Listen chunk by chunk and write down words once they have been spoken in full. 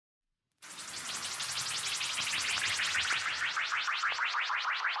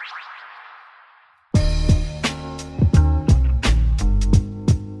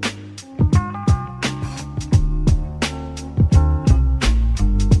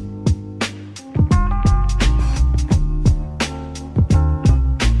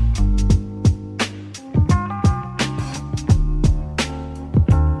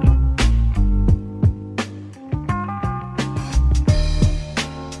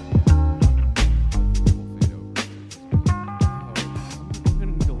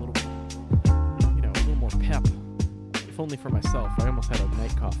only for myself. I almost had a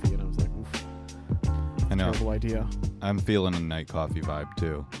night coffee, and I was like, oof. I know. Terrible idea. I'm feeling a night coffee vibe,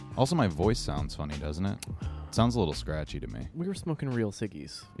 too. Also, my voice sounds funny, doesn't it? It sounds a little scratchy to me. We were smoking real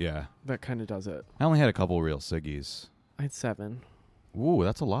ciggies. Yeah. That kind of does it. I only had a couple real ciggies. I had 7. Ooh,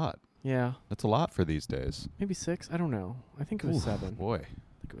 that's a lot. Yeah. That's a lot for these days. Maybe 6. I don't know. I think it was 7. Boy.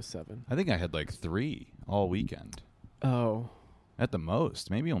 I think it was 7. I think I had like 3 all weekend. Oh. At the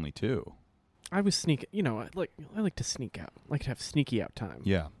most. Maybe only 2. I was sneak. You know, I like to sneak out. I like to have sneaky out time.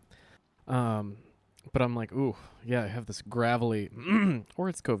 Yeah. But I'm like, ooh, yeah, I have this gravelly, or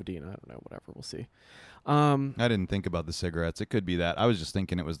it's Covidine. I don't know. Whatever. We'll see. I didn't think about the cigarettes. It could be that. I was just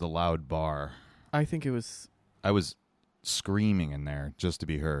thinking it was the loud bar. I think it was. I was screaming in there just to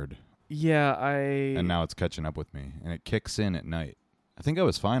be heard. Yeah, And now it's catching up with me, and it kicks in at night. I think I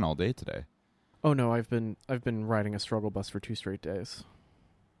was fine all day today. Oh no, I've been riding a struggle bus for 2 straight days.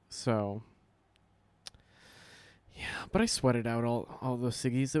 So. Yeah, but I sweated out all those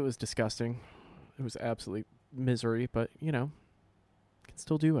ciggies. It was disgusting. It was absolutely misery, but, you know, can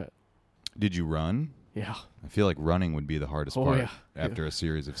still do it. Did you run? Yeah. I feel like running would be the hardest Oh, part yeah. after a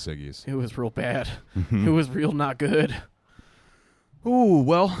series of ciggies. It was real bad. It was real not good. Ooh,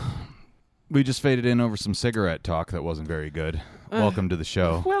 well, we just faded in over some cigarette talk that wasn't very good. Welcome to the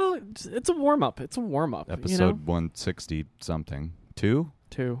show. Well, it's a warm-up. It's a warm-up. Episode 160-something. 2?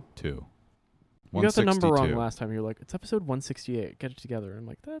 2. 2. You got the number wrong 162. last time. You were like, it's episode 168. Get it together. I'm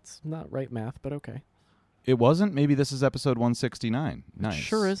like, that's not right math, but okay. It wasn't? Maybe this is episode 169. Nice. It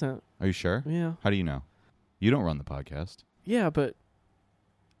sure isn't. Are you sure? Yeah. How do you know? You don't run the podcast. Yeah, but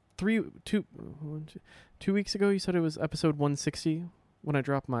 2 weeks ago, you said it was episode 160 when I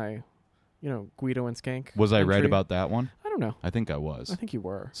dropped my, Guido and Skank. Was I right entry. about that one? I don't know. I think I was. I think you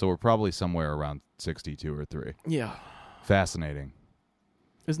were. So we're probably somewhere around 62 or 3. Yeah. Fascinating.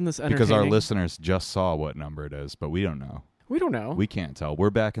 Isn't this entertaining? Because our listeners just saw what number it is, but we don't know. We don't know. We can't tell. We're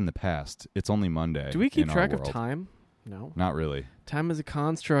back in the past. It's only Monday. Do we keep in track our of world. time? No. Not really. Time is a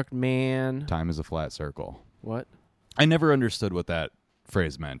construct, man. Time is a flat circle. What? I never understood what that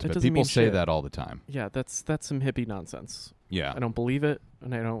phrase meant, It but doesn't people mean say shit. that all the time. Yeah, that's some hippie nonsense. Yeah. I don't believe it,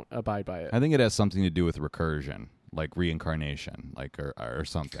 and I don't abide by it. I think it has something to do with recursion, like reincarnation, like or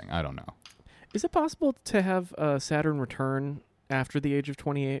something. I don't know. Is it possible to have Saturn return after the age of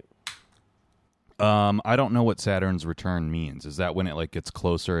 28? I don't know what Saturn's return means. Is that when it gets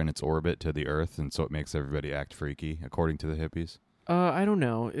closer in its orbit to the Earth, and so it makes everybody act freaky, according to the hippies? I don't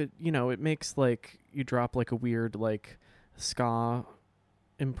know. It makes you drop a weird ska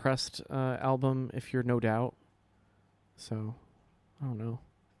impressed album if you're No Doubt. So, I don't know.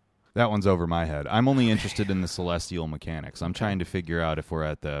 That one's over my head. I'm only interested in the celestial mechanics. I'm trying to figure out if we're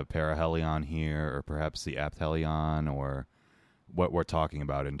at the perihelion here, or perhaps the aphelion, or what we're talking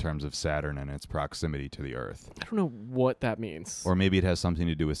about in terms of Saturn and its proximity to the Earth. I don't know what that means. Or maybe it has something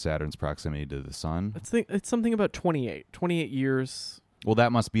to do with Saturn's proximity to the Sun. It's something about 28. 28 years. Well,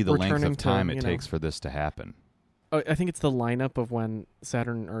 that must be the length Returning of to, time it takes for this to happen. I think it's the lineup of when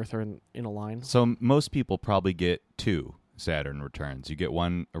Saturn and Earth are in a line. So most people probably get 2 Saturn returns. You get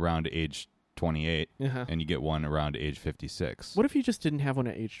one around age 28, Uh-huh. and you get one around age 56. What if you just didn't have one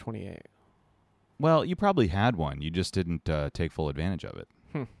at age 28? Well, you probably had one. You just didn't take full advantage of it.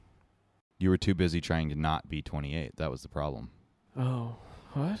 You were too busy trying to not be 28. That was the problem. Oh,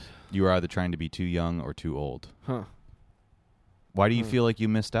 what? You were either trying to be too young or too old. Huh. Why do you feel like you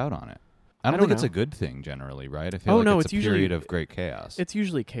missed out on it? I don't think it's a good thing generally, right? I feel like it's a usually period of great chaos. It's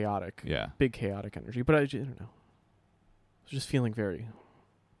usually chaotic. Yeah. Big chaotic energy. But I don't know. I was just feeling very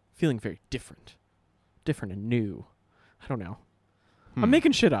different. Different and new. I don't know. I'm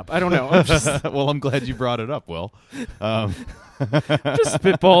making shit up. I don't know. I'm just Well, I'm glad you brought it up, Will. just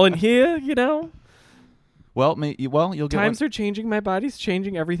spitballing here, Well, you'll get Times are changing. My body's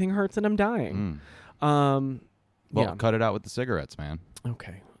changing. Everything hurts, and I'm dying. Well, Yeah. cut it out with the cigarettes, man.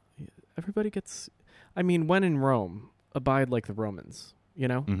 Okay. Everybody gets... I mean, when in Rome, abide like the Romans,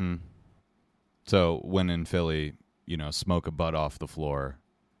 Mm-hmm. So when in Philly, smoke a butt off the floor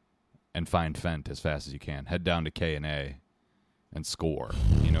and find Fent as fast as you can. Head down to K&A and score.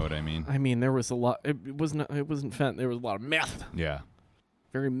 You know what I mean? I mean, there was a lot... It wasn't Fent. There was a lot of meth. Yeah.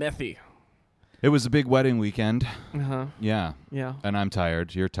 Very methy. It was a big wedding weekend. Uh-huh. Yeah. Yeah. And I'm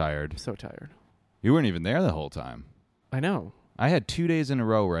tired. You're tired. I'm so tired. You weren't even there the whole time. I know. I had 2 days in a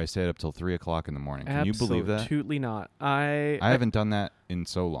row where I stayed up till 3 o'clock in the morning. Can you believe that? Absolutely not. I haven't done that in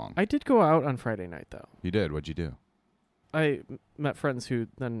so long. I did go out on Friday night, though. You did? What'd you do? I met friends who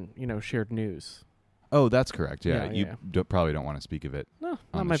then, shared news. Oh, that's correct. Yeah, Yeah, you yeah. Probably don't want to speak of it. No, on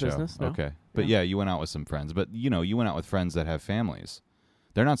not the my show. business. No. Okay. But you went out with some friends. But, you went out with friends that have families.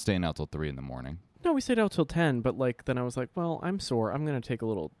 They're not staying out till 3 in the morning. No, we stayed out till 10, but like then I was like, well, I'm sore. I'm going to have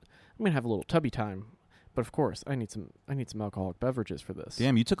a little tubby time. But of course, I need some alcoholic beverages for this.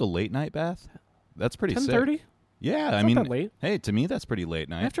 Damn, you took a late night bath? That's pretty 10:30? sick. Yeah, It's I not mean, that late. hey, to me that's pretty late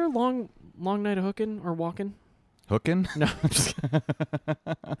night. After a long night of hooking or walking. Hooking? No.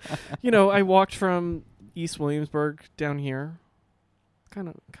 You know, I walked from East Williamsburg down here, kind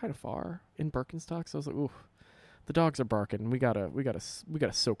of far in Birkenstock. So I was like, ooh, the dogs are barking. We gotta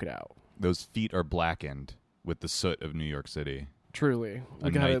soak it out. Those feet are blackened with the soot of New York City. Truly, we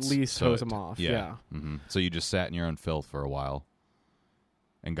A gotta at night's least hose soot. them off. Yeah. Yeah. Mm-hmm. So you just sat in your own filth for a while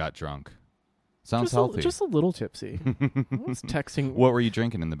and got drunk. Sounds just healthy. Just a little tipsy. I was texting What were you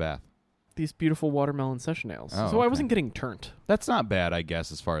drinking in the bath? these beautiful watermelon session ales. Oh, So I okay. wasn't getting turnt. That's not bad, I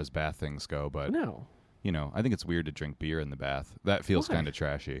guess, as far as bath things go. But No. you know, I think it's weird to drink beer in the bath. That feels Why? kind of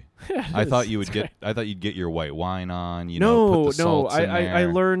trashy. Yeah, it I thought is. you would It's get. I thought you'd get your white wine on. You no, know, put the salts in I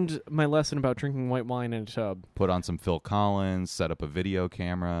there, learned my lesson about drinking white wine in a tub. put on some Phil Collins, set up a video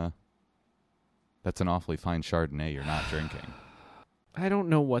camera. That's an awfully fine Chardonnay you're not drinking. I don't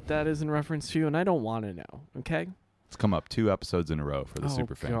know what that is in reference to, and I don't want to know. Okay. It's come up 2 episodes in a row for the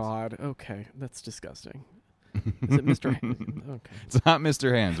super fans. Oh God. Okay, that's disgusting. Is it Mr. Okay. It's not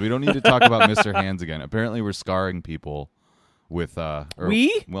Mr. Hands. We don't need to talk about Mr. Hands again. Apparently, we're scarring people with.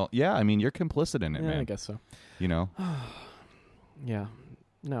 We? Well, yeah. I mean, you're complicit in it, Yeah, man. I guess so. You know. Yeah.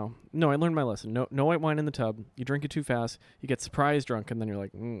 No. I learned my lesson. No white wine in the tub. You drink it too fast. You get surprise drunk, and then you're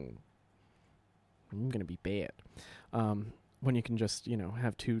like, I'm gonna be bad. When you can just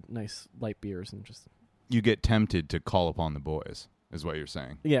have 2 nice light beers and just You get tempted to call upon the boys, is what you're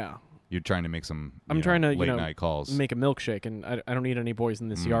saying. yeah. You're trying to make some. I'm trying to late night calls. make a milkshake, and I don't need any boys in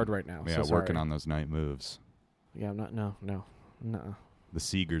this yard right now. Yeah, so working sorry. on those night moves. Yeah, I'm not. No. The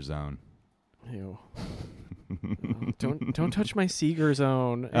Seeger zone. Ew. Don't touch my Seeger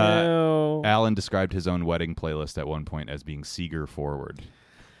zone. Ew. Alan described his own wedding playlist at one point as being Seeger forward,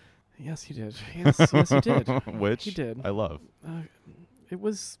 Yes, he did. Yes, he did. which He did. I love. It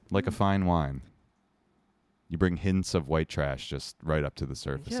was Like a fine wine. You bring hints of white trash just right up to the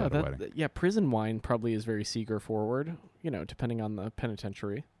surface at a wedding. Prison wine probably is very Seeger forward. Depending on the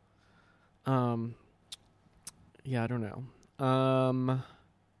penitentiary. Yeah, I don't know.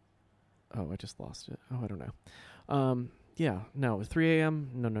 Oh, I just lost it. Oh, I don't know. Yeah, no, 3 a.m.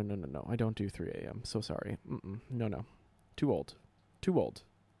 No. I don't do 3 a.m. So sorry. No. Too old.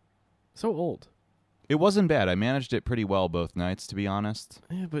 So old. It wasn't bad. I managed it pretty well both nights, to be honest.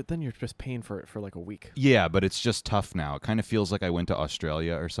 Yeah, but then you're just paying for it for like a week. Yeah, but it's just tough now. It kind of feels like I went to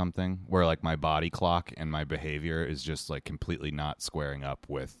Australia or something, where like my body clock and my behavior is just like completely not squaring up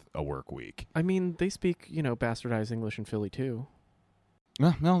with a work week. I mean, they speak, bastardized English in Philly too.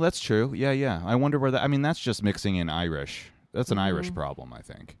 No, that's true. Yeah. I wonder where that. I mean, that's just mixing in Irish. That's an Irish Mhm. problem, I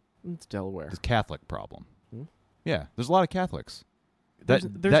think. It's Delaware. It's a Catholic problem. Hmm? Yeah, there's a lot of Catholics. There's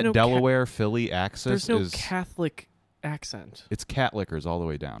That no Delaware Philly axis There's no is Catholic accent. it's cat lickers all the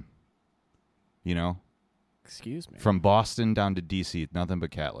way down. You know, Excuse me. from Boston down to D.C., nothing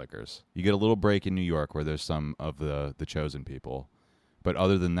but cat lickers. You get a little break in New York where there's some of the chosen people, but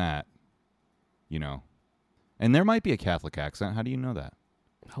other than that, and there might be a Catholic accent. How do you know that?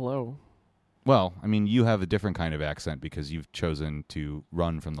 Hello. Well, I mean, you have a different kind of accent because you've chosen to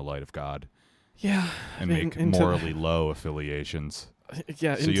run from the light of God Yeah. and make morally low affiliations.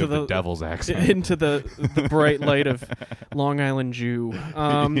 Yeah. So you have the devil's accent. Into the bright light of Long Island Jew.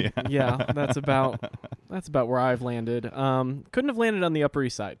 Yeah. That's about where I've landed. Couldn't have landed on the Upper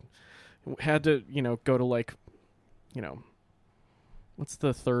East Side. Had to, go to like, what's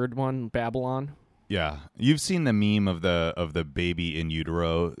the third one? Babylon. Yeah, you've seen the meme of the baby in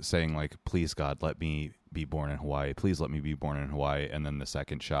utero saying like, "Please God, let me be born in Hawaii. Please let me be born in Hawaii." And then the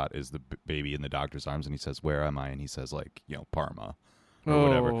second shot is the baby in the doctor's arms, and he says, "Where am I?" And he says like, Parma or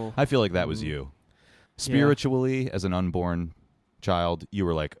whatever. I feel like that was you. Spiritually, as an unborn child, you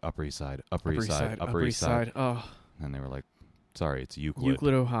were like Upper East Side, Upper East Side, Upper East Side. Oh, And they were like, "Sorry, it's Euclid."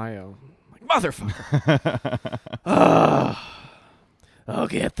 Euclid, Ohio. Like, motherfucker. I'll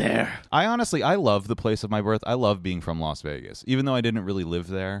get there. I love the place of my birth. I love being from Las Vegas, even though I didn't really live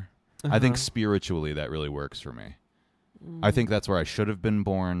there. I think spiritually that really works for me. I think that's where I should have been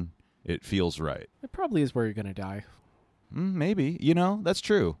born. It feels right. It probably is where you're going to die. Maybe. That's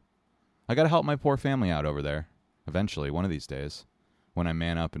true. I got to help my poor family out over there. Eventually, one of these days, when I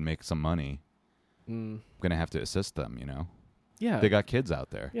man up and make some money, I'm going to have to assist them, Yeah. They got kids out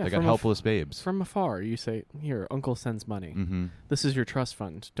there. Yeah, They got helpless babes. From afar, you say, here, uncle sends money. Mm-hmm. This is your trust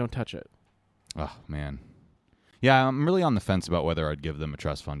fund. Don't touch it. Oh, man. Yeah, I'm really on the fence about whether I'd give them a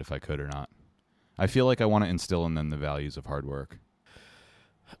trust fund if I could or not. I feel like I want to instill in them the values of hard work.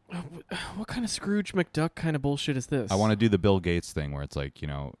 What kind of Scrooge McDuck kind of bullshit is this? I want to do the Bill Gates thing where it's like,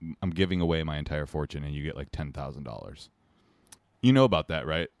 I'm giving away my entire fortune and you get like $10,000. You know about that,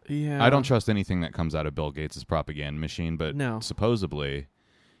 right? Yeah. I don't trust anything that comes out of Bill Gates' propaganda machine, but No. supposedly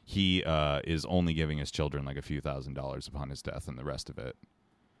he is only giving his children like a few $1,000s upon his death, and the rest of it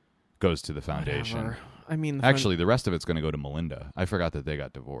goes to the foundation. Whatever. I mean, Actually, the rest of it's going to go to Melinda. I forgot that they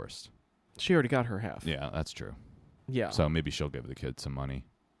got divorced. she already got her half. Yeah, that's true. Yeah. So maybe she'll give the kids some money.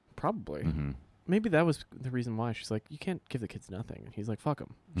 Probably. Mm-hmm. Maybe that was the reason why. She's like, you can't give the kids nothing. And he's like, fuck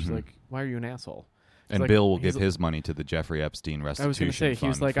them. She's Mhm. like, why are you an asshole? He's And like- Bill will he's give his money to the Jeffrey Epstein I was restitution going to say, he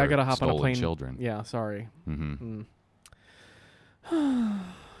was fund like, for I got to hop on a stolen plane. children. Yeah, sorry. Mm-hmm.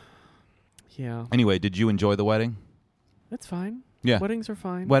 Yeah. Anyway, did you enjoy the wedding? It's fine. Yeah. Weddings are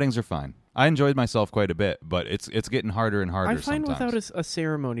fine. Weddings are fine. I enjoyed myself quite a bit, but it's getting harder and harder I find sometimes. without a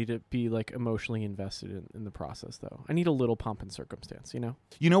ceremony to be like emotionally invested in the process, though. I need a little pomp and circumstance, you know?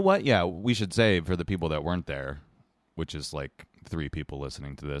 You know what? Yeah, we should say for the people that weren't there, which is like 3 people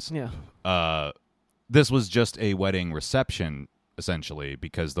listening to this. Yeah. This was just a wedding reception, essentially,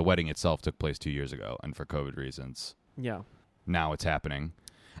 because the wedding itself took place 2 years ago, and for COVID reasons, Yeah. now it's happening.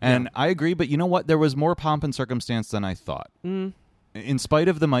 And I agree, but you know what? There was more pomp and circumstance than I thought. In spite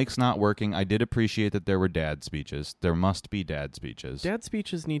of the mics not working, I did appreciate that there were dad speeches. There must be dad speeches. Dad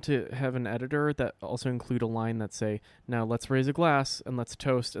speeches need to have an editor that also include a line that say, now let's raise a glass and let's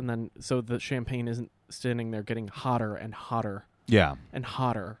toast, and then so the champagne isn't standing there getting hotter and hotter Yeah. and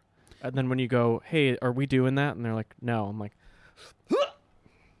hotter. And then when you go, hey, are we doing that? And they're like, no. I'm like,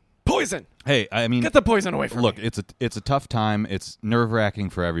 poison! Hey, I mean, Get the poison away from look, me. it's a tough time. It's nerve-wracking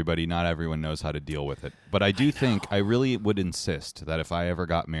for everybody. Not everyone knows how to deal with it. But I do think I really would insist that if I ever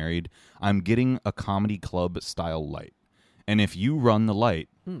got married, I'm getting a comedy club style light. And if you run the light,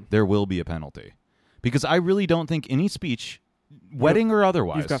 there will be a penalty. Because I really don't think any speech, wedding or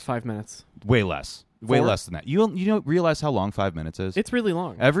otherwise, You've got 5 minutes. way less. Way 4? less than that. You don't realize how long 5 minutes is? It's really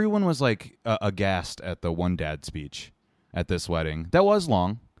long. Everyone was like aghast at the one dad speech at this wedding. That was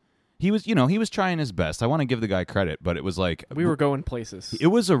long. He was trying his best. I want to give the guy credit, but it was like We were going places. it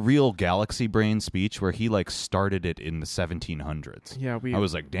was a real galaxy brain speech where he like started it in the 1700s. Yeah, I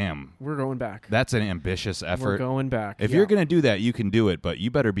was like, damn, we're going back. that's an ambitious We're effort. going back. If yeah. you're gonna do that, you can do it, but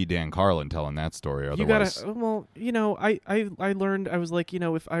you better be Dan Carlin telling that story. You Otherwise, gotta. Well, I learned. I was like,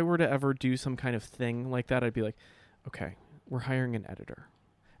 if I were to ever do some kind of thing like that, I'd be like, okay, we're hiring an editor,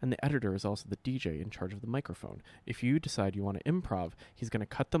 and the editor is also the DJ in charge of the microphone. If you decide you want to improv, he's gonna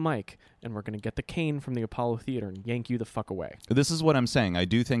cut the mic, and we're gonna get the cane from the Apollo Theater and yank you the fuck away. this is what I'm saying. I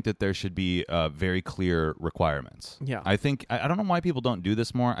do think that there should be very clear requirements. Yeah. I think I don't know why people don't do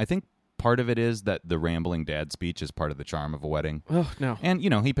this more. I think part of it is that the rambling dad speech is part of the charm of a wedding. Oh no. And,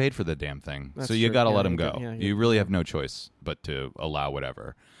 he paid for the damn thing. That's so you true. got to Yeah, let him he go. did. Yeah, you really have no choice but to allow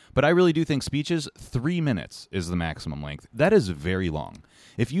whatever. But I really do think speeches, 3 minutes is the maximum length. That is very long.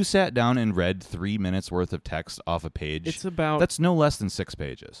 If you sat down and read 3 minutes worth of text off a page, It's about that's no less than 6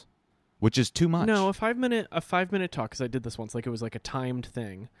 pages, which is too much. No, a 5 minute talk, because I did this once. Like, it was like a timed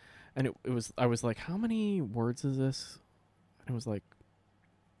thing, and I was like, how many words is this? And it was like,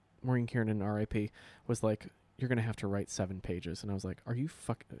 Maureen Kiernan, R.I.P., was like, you're gonna have to write 7 pages, and I was like, are you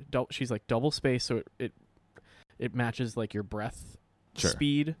she's like, double space, so it matches like your breath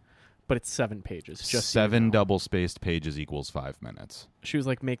speed, but it's 7 pages. Just 7 double-spaced pages equals 5 minutes. She was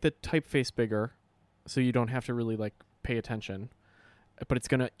like, make the typeface bigger, so you don't have to really like pay attention, but it's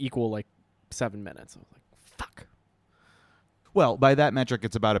gonna equal like 7 minutes. I was like, fuck. Well, by that metric,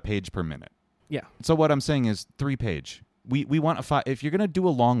 it's about a page per minute. Yeah. So what I'm saying is 3 page. We want a 5. If you're going to do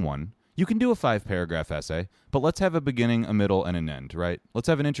a long one, you can do a 5-paragraph essay, but let's have a beginning, a middle, and an end, right? Let's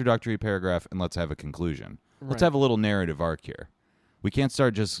have an introductory paragraph, and let's have a conclusion. Let's have a little narrative arc here. We can't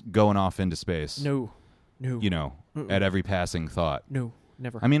start just going off into space. No. At every passing thought. No,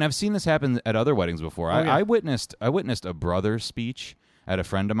 never. I mean, I've seen this happen at other weddings before. Oh, yeah. I witnessed a brother's speech at a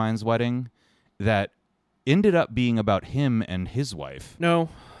friend of mine's wedding that ended up being about him and his wife. No.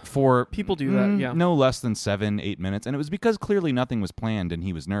 For People do that, yeah. No less than 7-8 minutes, and it was because clearly nothing was planned and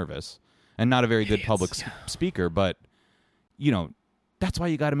he was nervous and not a very good public speaker. But that's why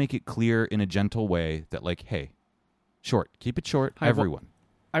you got to make it clear in a gentle way that, like, hey, keep it short, everyone.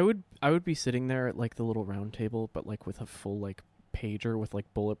 I would be sitting there at like the little round table, but like with a full like pager with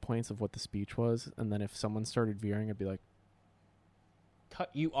like bullet points of what the speech was, and then if someone started veering, I'd be like,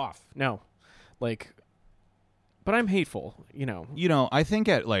 cut you off. No, like. But I'm hateful, I think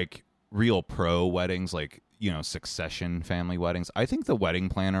at like real pro weddings, like, succession family weddings, I think the wedding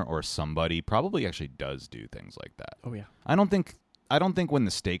planner or somebody probably actually does do things like that. Oh yeah. I don't think when the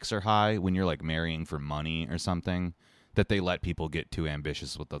stakes are high, when you're like marrying for money or something, that they let people get too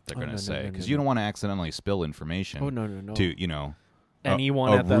ambitious with what they're going to say, because no. you don't want to accidentally spill information. Oh no. To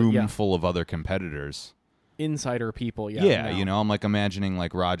Anyone a at the room full of other competitors, insider people. Yeah, no. I'm like imagining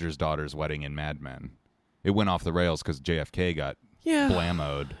like Roger's daughter's wedding in Mad Men. It went off the rails because JFK got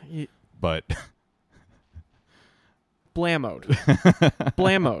blammoed, but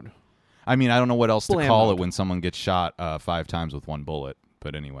blammoed. I mean, I don't know what else to call it when someone gets shot 5 times with one bullet.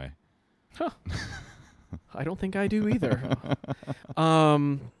 But anyway, I don't think I do either.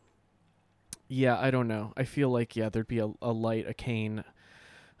 Yeah, I don't know. I feel like there'd be a light, a cane,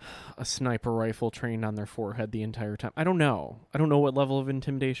 a sniper rifle trained on their forehead the entire time. I don't know what level of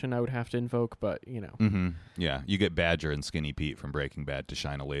intimidation I would have to invoke, but Mm-hmm. Yeah, you get Badger and Skinny Pete from Breaking Bad to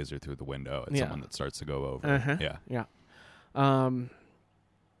shine a laser through the window at someone that starts to go over. Yeah.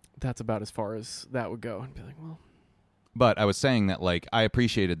 That's about as far as that would go. I'd be like, well. But I was saying that, like, I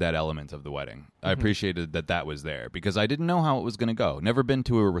appreciated that element of the wedding. I appreciated that was there because I didn't know how it was going to go. Never been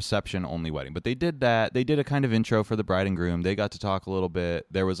to a reception-only wedding. But they did that. They did a kind of intro for the bride and groom. They got to talk a little bit.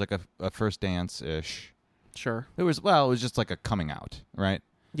 There was, like, a first dance-ish. Sure. It was just, like, a coming out, right?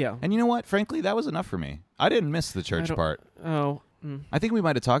 Yeah. And you know what? Frankly, that was enough for me. I didn't miss the church part. Oh. I think we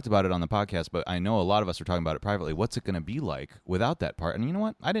might have talked about it on the podcast, but I know a lot of us were talking about it privately. What's it going to be like without that part? And you know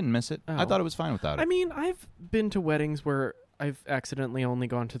what? I didn't miss it. I thought it was fine without it. I mean, I've been to weddings where I've accidentally only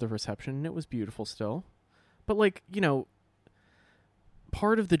gone to the reception, and it was beautiful still. But, like,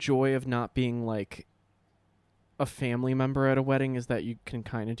 part of the joy of not being, like, a family member at a wedding is that you can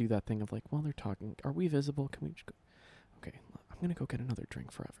kind of do that thing of, like, well, they're talking. Are we visible? Can we just go? Okay, I'm going to go get another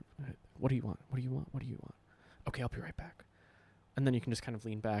drink for everyone. What do you want? What do you want? What do you want? Okay, I'll be right back. And then you can just kind of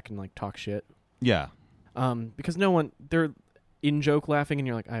lean back and, like, talk shit. Yeah. Because they're in-joke laughing, and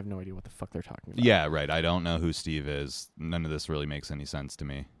you're like, I have no idea what the fuck they're talking about. Yeah, right. I don't know who Steve is. None of this really makes any sense to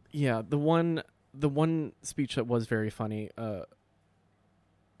me. Yeah, the one speech that was very funny,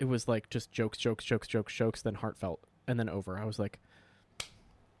 it was, like, just jokes, then heartfelt, and then over. I was like,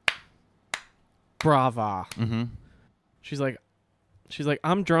 brava. Mm-hmm. She's like,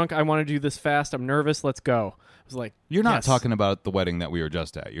 I'm drunk. I want to do this fast. I'm nervous. Let's go. I was like, you're not talking about the wedding that we were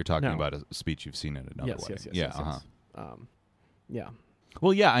just at. You're talking No. about a speech you've seen at another wedding. Yes. Yeah.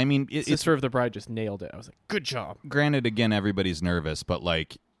 Well, yeah. I mean, Sister of the Bride just nailed it. I was like, good job. Granted, again, everybody's nervous, but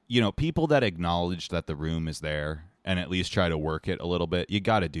like, people that acknowledge that the room is there and at least try to work it a little bit, you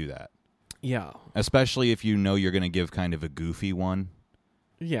got to do that. Yeah. Especially if you know you're going to give kind of a goofy one.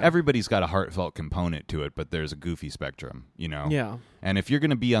 Yeah. Everybody's got a heartfelt component to it, but there's a goofy spectrum, Yeah. And if you're going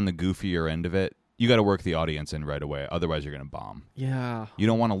to be on the goofier end of it, you got to work the audience in right away. Otherwise, you're going to bomb. Yeah. You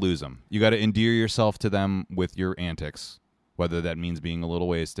don't want to lose them. You got to endear yourself to them with your antics, whether that means being a little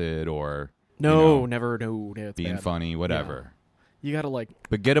wasted or never. It's being bad. funny, whatever. Yeah. You got to, like,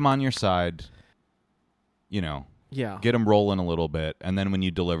 but get them on your side. Yeah. Get them rolling a little bit, and then when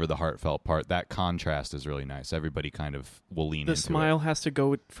you deliver the heartfelt part, that contrast is really nice. Everybody kind of will lean into it. The smile has to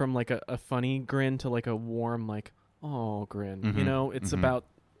go from, like, a funny grin to, like, a warm, like, oh grin. Mm-hmm. It's about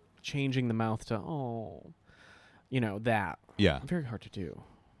changing the mouth to that. Yeah. Very hard to do.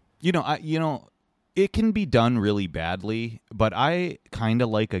 It can be done really badly, but I kind of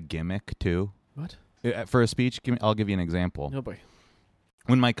like a gimmick too. What? For a speech, I'll give you an example. No boy.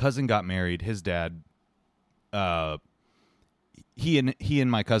 When my cousin got married, his dad, he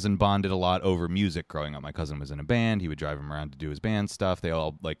and my cousin bonded a lot over music growing up. My cousin was in a band. He would drive him around to do his band stuff. They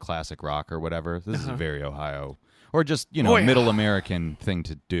all like classic rock or whatever. This is a very Ohio or just, middle American thing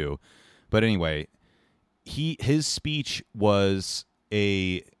to do. But anyway, his speech was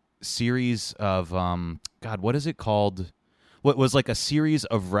a series of what is it called? What was like a series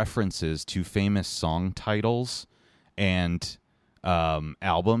of references to famous song titles and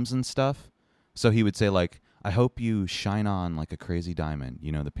albums and stuff. So he would say like, I hope you shine on like a crazy diamond,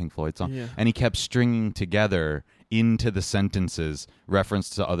 the Pink Floyd song. Yeah. And he kept stringing together into the sentences reference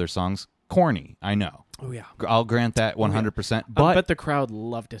to other songs. Corny, I know. Oh, yeah. I'll grant that 100%. But But the crowd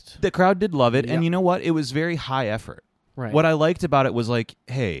loved it. the crowd did love it. Yeah. And you know what? It was very high effort. Right. What I liked about it was like,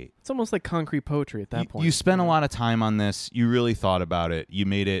 hey, It's almost like concrete poetry at that point. you spent a lot of time on this. You really thought about it. You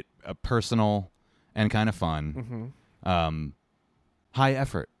made it personal and kind of fun. Mm-hmm. High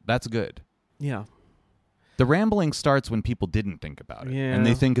effort. That's good. Yeah. The rambling starts when people didn't think about it. Yeah. And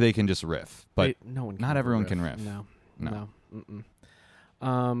they think they can just riff. But no one. not everyone can riff. No. No.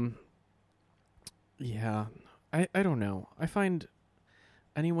 Mm-mm. Yeah. I don't know. I find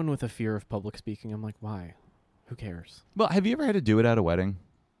anyone with a fear of public speaking, I'm like, why? Who cares? Well, have you ever had to do it at a wedding?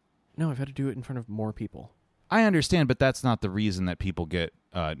 No, I've had to do it in front of more people. I understand, but that's not the reason that people get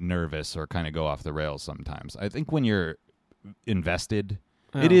nervous or kind of go off the rails sometimes. I think when you're invested,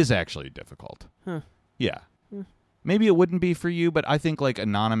 it is actually difficult. Huh. Yeah. maybe it wouldn't be for you, but I think like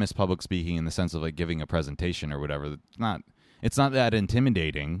anonymous public speaking in the sense of like giving a presentation or whatever, it's not that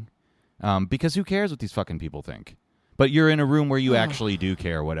intimidating, because who cares what these fucking people think? But you're in a room where you actually do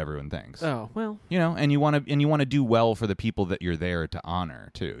care what everyone thinks. Oh, well. You know, and you want to do well for the people that you're there to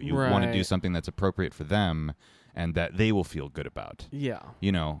honor too. You want to do something that's appropriate for them and that they will feel good about. Yeah.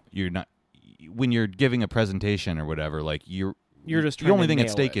 You know, you're not, when you're giving a presentation or whatever, like you're just the only trying to thing at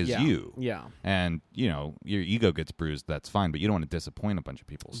nail stake it. is Yeah. you. Yeah. And, you know, your ego gets bruised, that's fine, but you don't want to disappoint a bunch of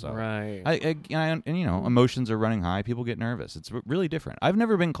people. So Right. and you know, emotions are running high, people get nervous. It's really different. I've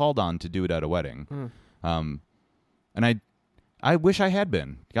never been called on to do it at a wedding. And I wish I had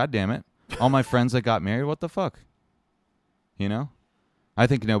been. God damn it. All my friends that got married, what the fuck? You know? I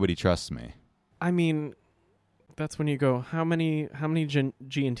think nobody trusts me. I mean, that's when you go, how many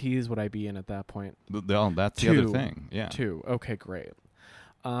G&Ts would I be in at that point? Well, that's the other thing. Yeah. 2. Okay, great.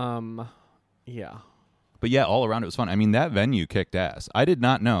 Yeah. But yeah, all around it was fun. I mean, that venue kicked ass. I did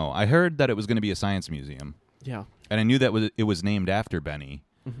not know. I heard that it was going to be a science museum. Yeah. And I knew that it was named after Benny.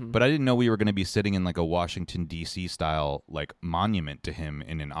 But I didn't know we were going to be sitting in like a Washington, D.C. style like monument to him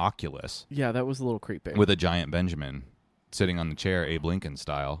in an Oculus. Yeah, that was a little creepy. With a giant Benjamin sitting on the chair, Abe Lincoln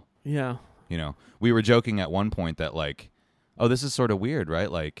style. Yeah. You know, we were joking at one point that like, oh, this is sort of weird,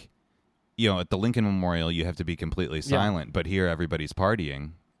 right? Like, you know, at the Lincoln Memorial, you have to be completely silent, but here everybody's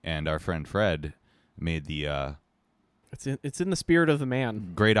partying. And our friend Fred made the it's in the spirit of the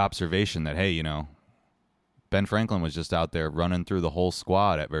man. Great observation that, hey, you know, Ben Franklin was just out there running through the whole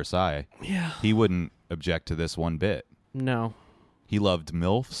squad at Versailles. Yeah. He wouldn't object to this one bit. No. He loved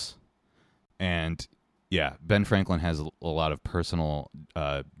MILFs. And, yeah, Ben Franklin has a lot of personal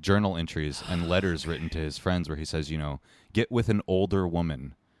journal entries and letters written to his friends where he says, you know, get with an older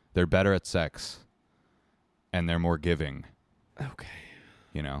woman. They're better at sex. And they're more giving. Okay.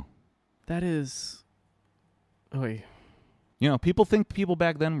 You know? That is... Oy. You know, people think people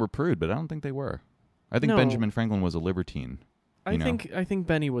back then were prude, but I don't think they were. I think Benjamin Franklin was a libertine. I think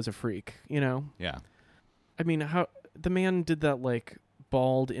Benny was a freak, you know? Yeah. I mean, how the man did that, like,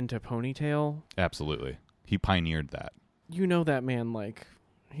 bald into ponytail. Absolutely. He pioneered that. You know that man, like,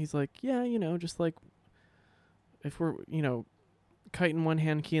 he's like, yeah, you know, just like, if we're, you know, kite in one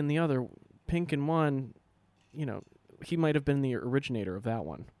hand, key in the other, pink in one, you know, he might have been the originator of that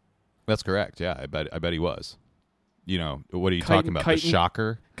one. That's correct, yeah. I bet he was. You know, what are you talking about? The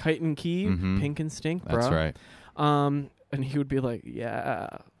shocker? Kite and key, pink and stink, bro. That's right. And he would be like, yeah.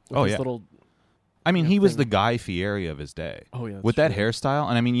 With his little... I mean, he was the Guy Fieri of his day. Oh, yeah. With that hairstyle.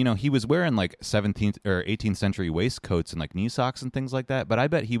 And I mean, you know, he was wearing like 17th or 18th century waistcoats and like knee socks and things like that. But I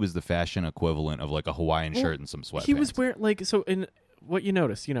bet he was the fashion equivalent of like a Hawaiian shirt and some sweatpants. He was wearing, like, so in what you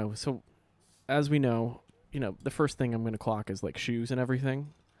notice, you know, so as we know, you know, the first thing I'm going to clock is like shoes and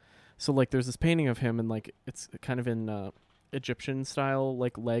everything. So, like, there's this painting of him, and, like, it's kind of in Egyptian style,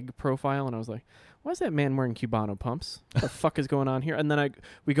 like, leg profile, and I was like, why is that man wearing Cubano pumps? What the fuck is going on here? And then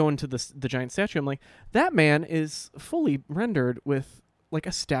we go into the giant statue. I'm like, that man is fully rendered with, like,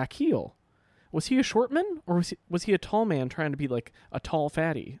 a stack heel. Was he a short man, or was he a tall man trying to be, like, a tall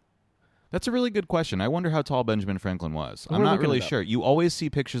fatty? That's a really good question. I wonder how tall Benjamin Franklin was. I'm not really sure. You always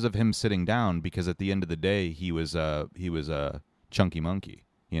see pictures of him sitting down because at the end of the day, he was a chunky monkey,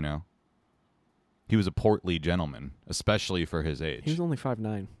 you know? He was a portly gentleman, especially for his age. He was only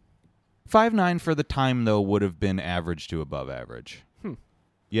 5'9". 5'9" for the time, though, would have been average to above average.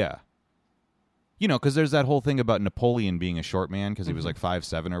 Yeah. You know, because there's that whole thing about Napoleon being a short man because he was like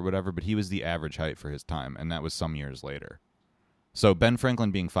 5'7" or whatever, but he was the average height for his time, and that was some years later. So Ben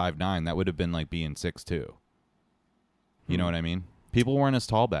Franklin being 5'9", that would have been like being 6'2". You know what I mean? People weren't as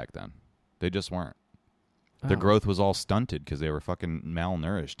tall back then. They just weren't. Their growth was all stunted because they were fucking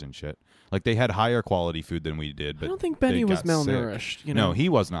malnourished and shit. Like, they had higher quality food than we did, but I don't think Benny was malnourished. You know? No, he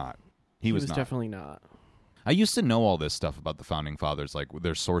was not. He was not. Definitely not. I used to know all this stuff about the Founding Fathers, like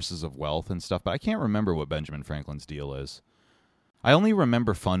their sources of wealth and stuff, but I can't remember what Benjamin Franklin's deal is. I only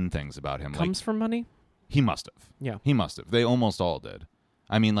remember fun things about him. Comes from money? He must have. Yeah. He must have. They almost all did.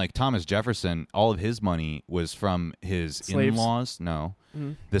 I mean, like Thomas Jefferson, all of his money was from his slaves? in-laws. No.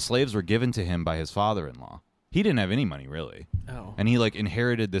 The slaves were given to him by his father-in-law. He didn't have any money, really. Oh. And he, like,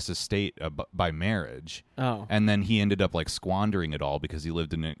 inherited this estate by marriage. Oh. And then he ended up, like, squandering it all because he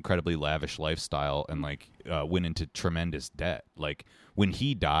lived an incredibly lavish lifestyle and, like, went into tremendous debt. Like, when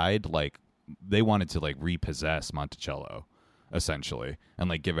he died, like, they wanted to, like, repossess Monticello, essentially, and,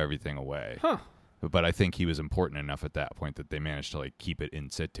 like, give everything away. Huh. But I think he was important enough at that point that they managed to, like, keep it in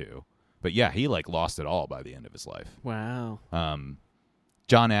situ. But, yeah, he, like, lost it all by the end of his life. Wow.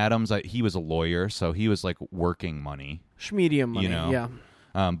 John Adams, he was a lawyer, so he was like working money. Schmedium money, you know?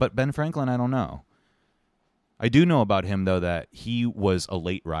 yeah. But Ben Franklin, I don't know. I do know about him though that he was a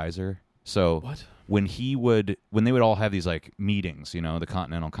late riser. So What? when they would all have these like meetings, you know, the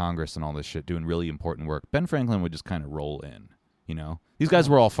Continental Congress and all this shit, doing really important work, Ben Franklin would just kind of roll in. You know, these guys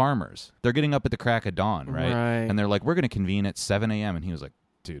were all farmers. They're getting up at the crack of dawn, right? And they're like, we're going to convene at 7 a.m. And he was like,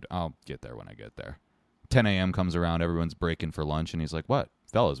 dude, I'll get there when I get there. 10 a.m. comes around, everyone's breaking for lunch, and he's like, what?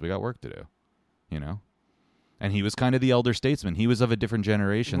 Fellas, we got work to do, you know? And he was kind of the elder statesman. He was of a different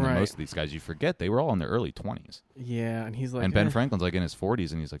generation than most of these guys. You forget, they were all in their early 20s. Yeah, and he's like... And Ben Franklin's like in his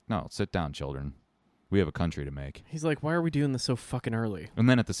 40s, and he's like, no, sit down, children. We have a country to make. He's like, why are we doing this so fucking early? And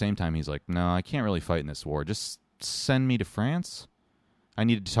then at the same time, he's like, no, I can't really fight in this war. Just send me to France. I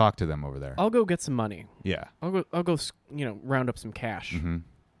needed to talk to them over there. I'll go get some money. Yeah. I'll go, round up some cash. Mm-hmm.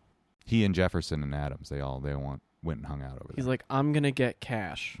 He and Jefferson and Adams, they went and hung out over there. He's like, I'm going to get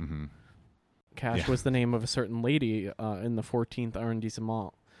cash. Mm-hmm. Cash was the name of a certain lady in the 14th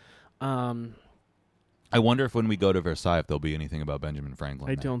arrondissement. I wonder if when we go to Versailles, if there'll be anything about Benjamin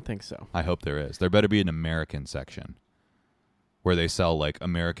Franklin. I don't think so. I hope there is. There better be an American section where they sell like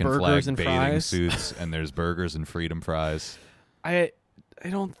American burgers flag bathing fries. suits, and there's burgers and freedom fries. I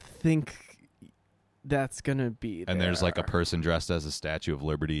don't think that's going to be there. And there's like a person dressed as a Statue of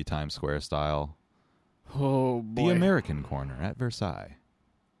Liberty, Times Square style. Oh, boy. The American Corner at Versailles.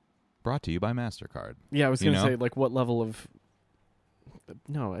 Brought to you by MasterCard. Yeah, I was going to say, like, what level of...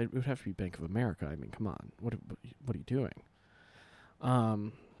 No, it would have to be Bank of America. I mean, come on. What are you doing?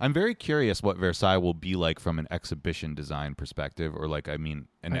 I'm very curious what Versailles will be like from an exhibition design perspective, or like, an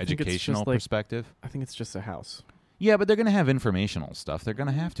educational perspective. I think it's just a house. Yeah, but they're going to have informational stuff. They're going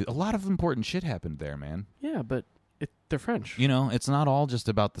to have to. A lot of important shit happened there, man. Yeah, but they're French. You know, it's not all just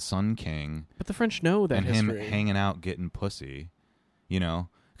about the Sun King. But the French know that and history. Him hanging out getting pussy, you know?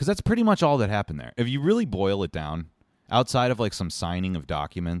 Because that's pretty much all that happened there. If you really boil it down, outside of like some signing of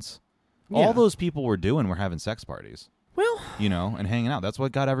documents, all those people were doing were having sex parties. Well, you know, and hanging out. That's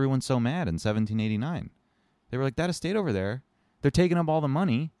what got everyone so mad in 1789. They were like, that estate over there, they're taking up all the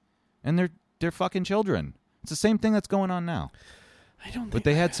money, and they're fucking children. It's the same thing that's going on now. I don't think... But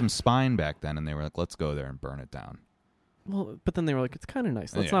they had some spine back then, and they were like, let's go there and burn it down. Well, but then they were like, it's kind of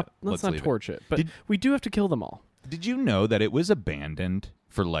nice. Let's not torch it. But we do have to kill them all. Did you know that it was abandoned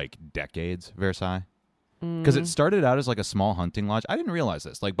for like decades, Versailles? Because it started out as like a small hunting lodge. I didn't realize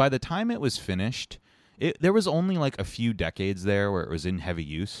this. Like by the time it was finished, there was only like a few decades there where it was in heavy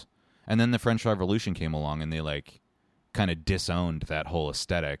use. And then the French Revolution came along and they like kind of disowned that whole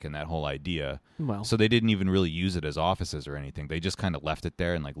aesthetic and that whole idea. Well, so they didn't even really use it as offices or anything. They just kind of left it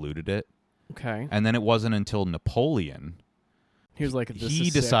there and like looted it. Okay. And then it wasn't until Napoleon... He was like,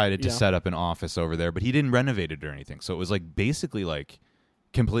 he decided to set up an office over there, but he didn't renovate it or anything. So it was like basically like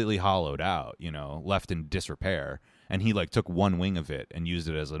completely hollowed out, you know, left in disrepair. And he like took one wing of it and used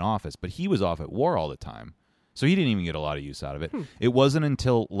it as an office, but he was off at war all the time. So he didn't even get a lot of use out of it. It wasn't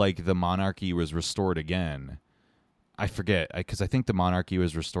until like the monarchy was restored again. I forget, because I think the monarchy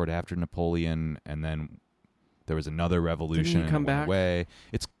was restored after Napoleon, and then there was another revolution. Didn't he come back?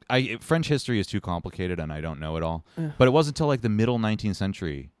 French history is too complicated, and I don't know it all. But it wasn't until like the middle 19th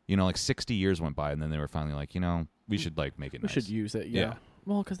century, you know, like 60 years went by, and then they were finally like, you know, we should like make it nice. We should use it, yeah.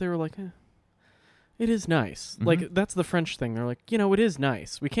 Well, because they were like, it is nice. Mm-hmm. Like, that's the French thing. They're like, you know, it is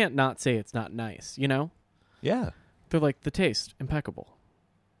nice. We can't not say it's not nice, you know? Yeah. They're like, the taste, impeccable.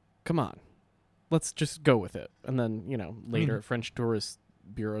 Come on. Let's just go with it. And then, you know, later, French Tourist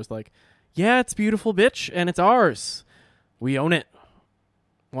Bureau's like, yeah, it's beautiful, bitch, and it's ours. We own it.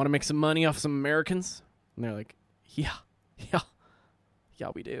 Want to make some money off some Americans? And they're like, yeah,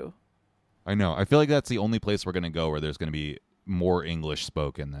 we do. I know. I feel like that's the only place we're going to go where there's going to be more English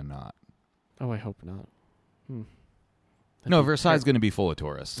spoken than not. Oh, I hope not. No, Versailles is going to be full of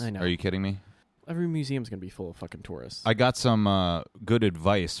tourists. I know. Are you kidding me? Every museum's going to be full of fucking tourists. I got some good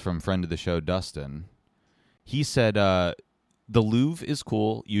advice from friend of the show, Dustin. He said, the Louvre is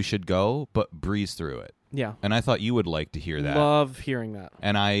cool. You should go, but breeze through it. Yeah. And I thought you would like to hear that. Love hearing that.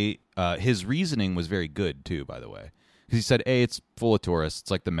 And his reasoning was very good, too, by the way. Because he said, A, it's full of tourists.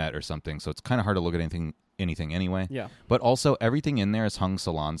 It's like the Met or something, so it's kind of hard to look at anything anyway. Yeah. But also, everything in there is hung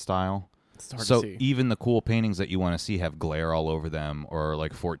salon style. It's hard so to see. Even the cool paintings that you want to see have glare all over them or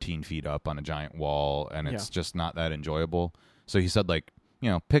like 14 feet up on a giant wall, and it's just not that enjoyable. So he said, like, you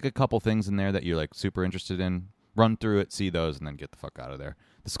know, pick a couple things in there that you're like super interested in, run through it, see those, and then get the fuck out of there.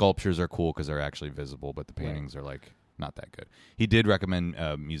 The sculptures are cool because they're actually visible, but the paintings are like not that good. He did recommend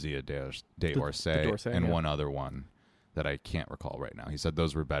Musée d'Orsay and one other one that I can't recall right now. He said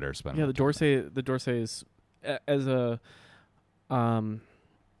those were better. The d'Orsay is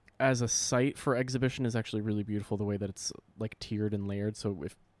as a site for exhibition is actually really beautiful. The way that it's like tiered and layered. So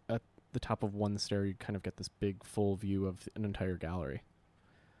if the top of one stair, you kind of get this big full view of an entire gallery.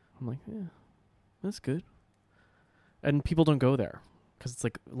 I'm like, yeah, that's good. And people don't go there because it's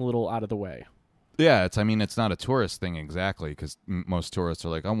like a little out of the way. Yeah, it's not a tourist thing exactly, because most tourists are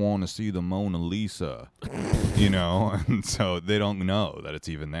like, I want to see the Mona Lisa, and so they don't know that it's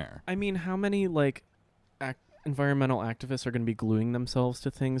even there. I mean, how many like environmental activists are going to be gluing themselves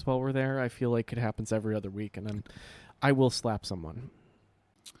to things while we're there? I feel like it happens every other week, and then I will slap someone.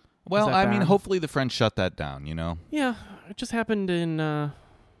 Well, I mean, hopefully the French shut that down, Yeah, it just happened in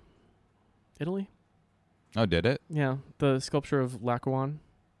Italy. Oh, did it? Yeah, the sculpture of Laocoon.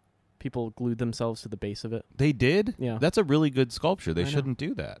 People glued themselves to the base of it. They did? Yeah. That's a really good sculpture. They I know. shouldn't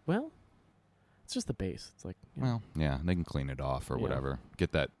do that. Well, it's just the base. It's like, Well, yeah, they can clean it off or Yeah. whatever.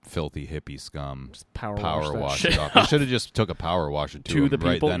 Get that filthy hippie scum. just power Power wash wash that it shit off. They should have just took a power washer to the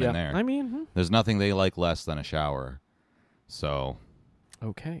right people. then Yeah. and there. I mean, There's nothing they like less than a shower. So,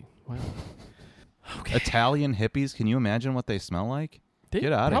 okay. Wow. Okay. Italian hippies, can you imagine what they smell like? They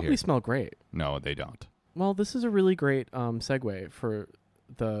Get outta probably here. smell great. No, they don't. Well, this is a really great segue for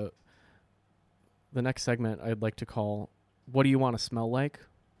the next segment I'd like to call "What Do You Want to Smell Like?"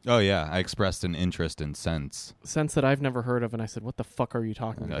 Oh, yeah. I expressed an interest in scents. Scents that I've never heard of, and I said, "What the fuck are you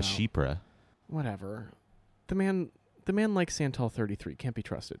talking A about?" Chypre. Whatever. The man like Santal 33 can't be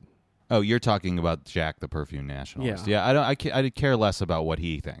trusted. Oh, you're talking about Jack the Perfume Nationalist. Yeah, I care less about what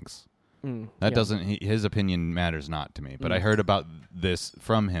he thinks. That doesn't. His opinion matters not to me. But I heard about this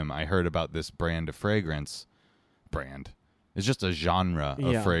from him. I heard about this brand of fragrance. It's just a genre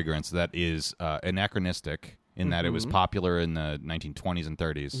of fragrance that is anachronistic in that it was popular in the 1920s and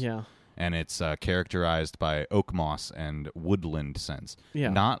 30s. Yeah. And it's characterized by oak moss and woodland scents. Yeah.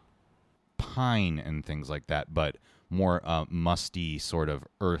 Not pine and things like that, but more musty sort of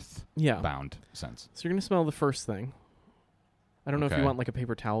earth-bound scents. So you're going to smell the first thing. I don't know if Okay. you want like a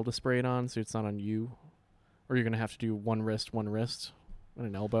paper towel to spray it on so it's not on you. Or you're going to have to do one wrist, and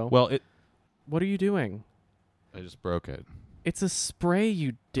an elbow. Well, What are you doing? I just broke it. It's a spray,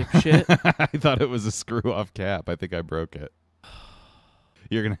 you dipshit. I thought it was a screw-off cap. I think I broke it.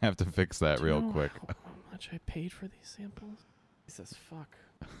 You're going to have to fix that Do you real know quick. How much I paid for these samples? Jesus, fuck.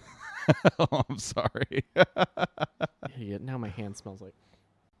 Oh, I'm sorry. Idiot. Now my hand smells like...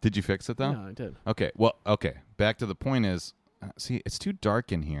 Did you fix it, though? Yeah, I did. Okay. Well, okay. Back to the point is, see, it's too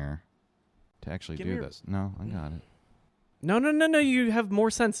dark in here to actually Give do me your- this. No, I got it. No. You have more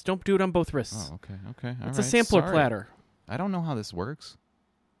sense. Don't do it on both wrists. Oh, okay. All It's right. a sampler Sorry. platter. I don't know how this works.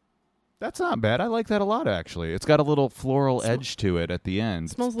 That's not bad. I like that a lot, actually. It's got a little floral edge to it at the end.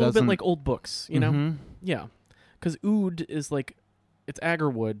 It smells a little bit like old books, you know? Mhm. Yeah. Because oud is like... It's agar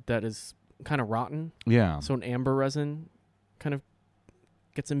wood that is kind of rotten. Yeah. So an amber resin kind of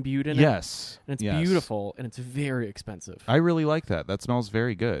gets imbued in it. Yes. And it's Yes. beautiful, and it's very expensive. I really like that. That smells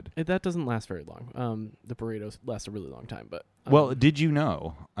very good. That doesn't last very long. The burritos last a really long time, but... Well, did you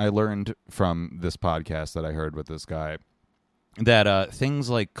know, I learned from this podcast that I heard with this guy, that things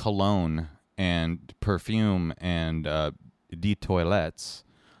like cologne and perfume and de toilettes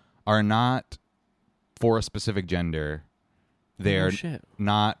are not for a specific gender. They're shit.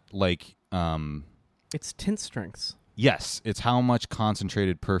 not like... It's tint strengths. Yes, it's how much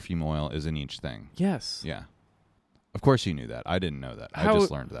concentrated perfume oil is in each thing. Yes. Yeah. Of course you knew that. I didn't know that. I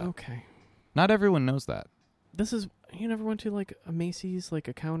just learned that. Okay. Not everyone knows that. This is... You never went to, like, a Macy's, like,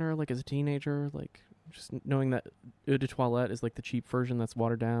 a counter, like, as a teenager? Like, just knowing that eau de toilette is, like, the cheap version that's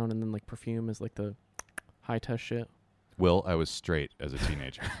watered down, and then, like, perfume is, like, the high-test shit? Will, I was straight as a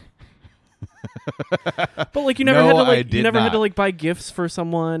teenager. But, like, you never No, had to, I like... did You never had to, not. like, buy gifts for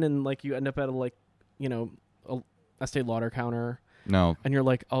someone, and, like, you end up at a, like, you know, a Estee Lauder counter, No. and you're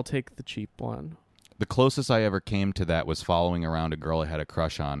like, I'll take the cheap one. The closest I ever came to that was following around a girl I had a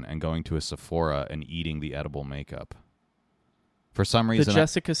crush on and going to a Sephora and eating the edible makeup. For some The reason,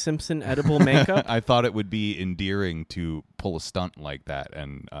 Jessica Simpson edible makeup? I thought it would be endearing to pull a stunt like that,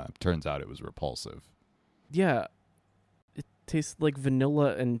 and turns out it was repulsive. Yeah. It tastes like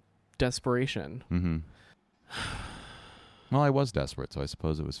vanilla and desperation. Mm-hmm. Well, I was desperate, so I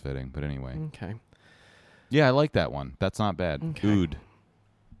suppose it was fitting. But anyway. Okay. Yeah, I like that one. That's not bad. Okay. Oud.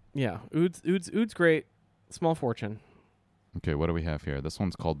 Yeah. Oud's great. Small fortune. Okay, what do we have here? This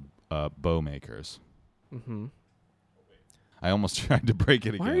one's called Bow Makers. Mm-hmm. I almost tried to break it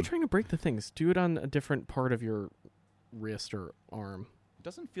again. Why are you trying to break the things? Do it on a different part of your wrist or arm. It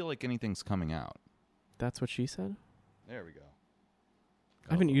doesn't feel like anything's coming out. That's what she said? There we go.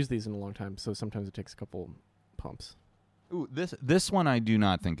 I haven't used these in a long time, so sometimes it takes a couple pumps. Ooh, this one I do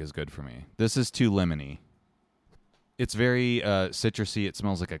not think is good for me. This is too lemony. It's very citrusy. It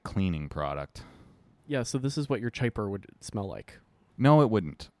smells like a cleaning product. Yeah, so this is what your chiper would smell like. No, it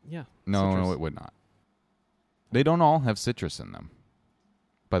wouldn't. Yeah. No, citrus. no, it would not. They don't all have citrus in them.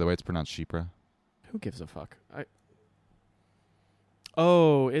 By the way, it's pronounced Chypre. Who gives a fuck?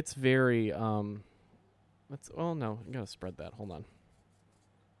 Oh, it's very no, you gotta spread that. Hold on.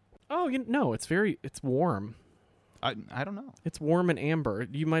 Oh, no, it's warm. I don't know. It's warm and amber.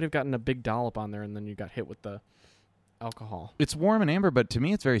 You might have gotten a big dollop on there, and then you got hit with the alcohol. It's warm and amber, but to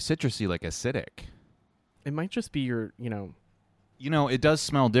me, it's very citrusy, like acidic. It might just be your, It does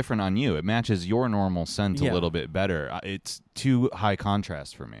smell different on you. It matches your normal scent a little bit better. It's too high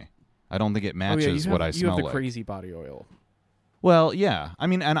contrast for me. I don't think it matches what I smell like. You have the crazy body oil. Well, yeah. I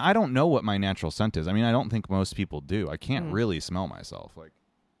mean, and I don't know what my natural scent is. I mean, I don't think most people do. I can't really smell myself. Like,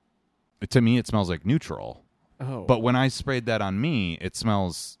 to me, it smells like neutral. Oh. But when I sprayed that on me, it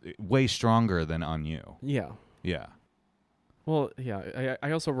smells way stronger than on you. Yeah. Yeah. Well, yeah.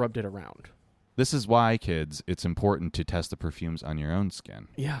 I also rubbed it around. This is why, kids, it's important to test the perfumes on your own skin.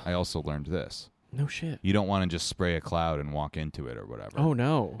 Yeah. I also learned this. No shit. You don't want to just spray a cloud and walk into it or whatever. Oh,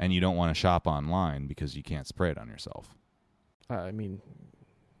 no. And you don't want to shop online because you can't spray it on yourself. I mean,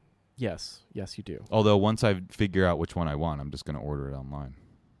 yes. Yes, you do. Although once I figure out which one I want, I'm just going to order it online.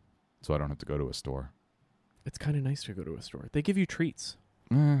 So I don't have to go to a store. It's kind of nice to go to a store. They give you treats.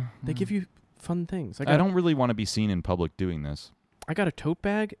 They give you fun things. I don't really want to be seen in public doing this. I got a tote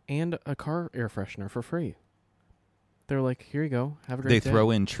bag and a car air freshener for free. They're like, here you go. Have a great day. They throw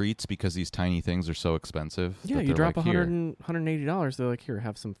in treats because these tiny things are so expensive. Yeah, you drop $180. They're like, here,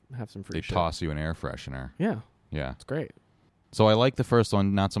 have some free They shit. toss you an air freshener. Yeah. Yeah. It's great. So I like the first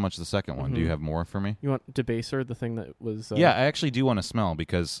one, not so much the second one. Do you have more for me? You want Debaser, the thing that was... yeah, I actually do want to smell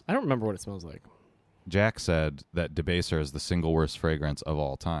because... I don't remember what it smells like. Jack said that Debaser is the single worst fragrance of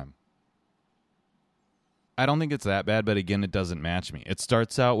all time. I don't think it's that bad, but again, it doesn't match me. It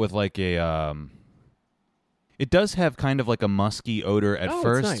starts out with like a... it does have kind of like a musky odor at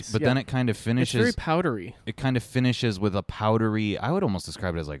first, it's nice. but then it kind of finishes... It's very powdery. It kind of finishes with a powdery... I would almost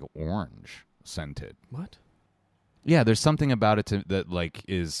describe it as like orange scented. What? Yeah, there's something about it that like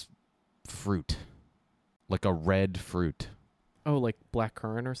is fruit. Like a red fruit. Oh, like black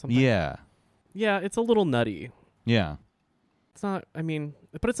currant or something? Yeah. Yeah, it's a little nutty. Yeah. It's not,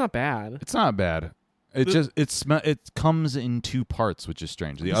 but it's not bad. It's not bad. It comes in two parts, which is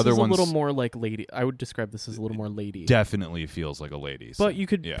strange. The this other is one's a little more like lady. I would describe this as a little more lady. Definitely feels like a lady. But you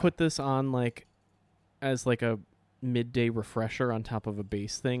could put this on like as like a midday refresher on top of a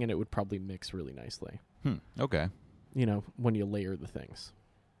base thing, and it would probably mix really nicely. Okay. When you layer the things.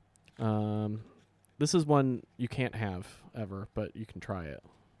 This is one you can't have ever, but you can try it.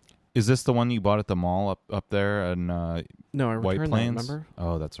 Is this the one you bought at the mall up there in No, I White returned Plains? that, remember?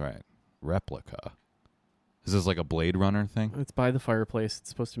 Oh, that's right. Replica. Is this like a Blade Runner thing? It's by the fireplace. It's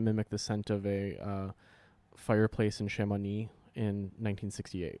supposed to mimic the scent of a fireplace in Chamonix in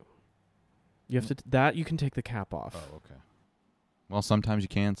 1968. You have to you can take the cap off. Oh, okay. Well, sometimes you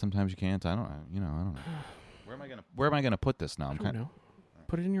can, sometimes you can't. I don't know. Where am I gonna put this now? I don't know.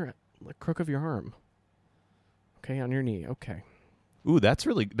 Put it in your crook of your arm. Okay, on your knee. Okay. Ooh, that's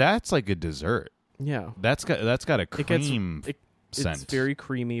like a dessert. Yeah. That's got a cream scent. It's very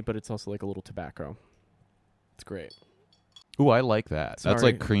creamy, but it's also like a little tobacco. It's great. Ooh, I like that. Sorry. That's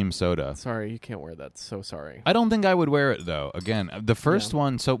like cream soda. Sorry, you can't wear that. So sorry. I don't think I would wear it though. Again, the first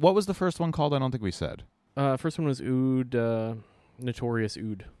one. So, what was the first one called? I don't think we said. First one was Oud, Notorious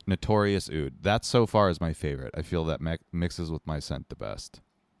Oud. Notorious Oud. That so far is my favorite. I feel that mixes with my scent the best.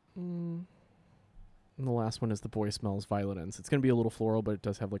 And the last one is The Boy Smells Violence. It's going to be a little floral, but it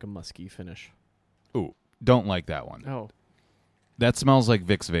does have like a musky finish. Ooh, don't like that one. Oh. That smells like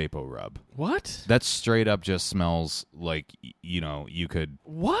Vicks Vapo Rub. What? That straight up just smells like, you could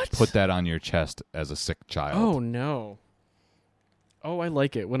put that on your chest as a sick child. Oh, no. Oh, I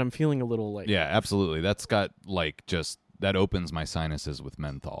like it when I'm feeling a little like... Yeah, absolutely. That's got like that opens my sinuses with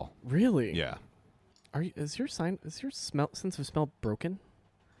menthol. Really? Yeah. Is your sense of smell broken?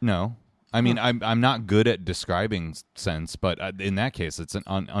 No. I mean, I'm not good at describing scents, but in that case, it's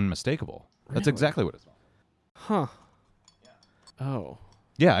unmistakable. Really? That's exactly what it smells. Huh. Yeah. Oh.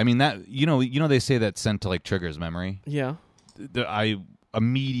 Yeah, I mean that. They say that scent like triggers memory. Yeah. I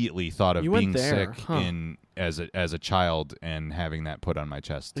immediately thought of being sick huh. as a child and having that put on my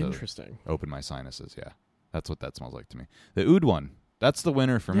chest to Interesting. Open my sinuses. Yeah, that's what that smells like to me. The Oud one, that's the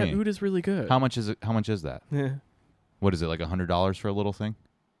winner for me. Yeah, Oud is really good. How much is it? How much is that? Yeah. What is it, like $100 for a little thing?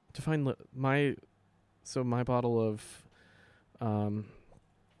 To find my bottle of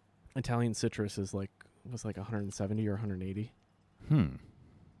Italian citrus was like 170 or 180.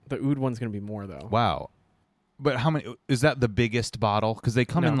 The Oud one's going to be more though. Wow. But how many is that? The biggest bottle? Because they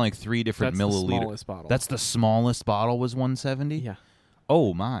come in like 3 different milliliters. The smallest bottle. That's the smallest bottle was 170. Yeah.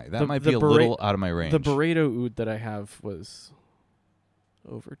 Oh my, that might be a Beret- little out of my range. The Barreto oud that I have was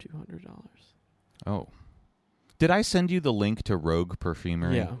over $200. Oh. Did I send you the link to Rogue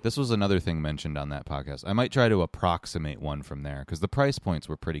Perfumery? Yeah. This was another thing mentioned on that podcast. I might try to approximate one from there because the price points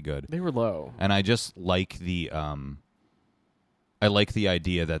were pretty good. They were low. And I just like the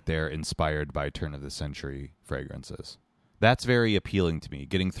idea that they're inspired by turn of the century fragrances. That's very appealing to me.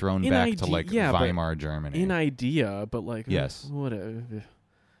 Getting thrown back to like Weimar Germany. In idea, but like yes. Whatever.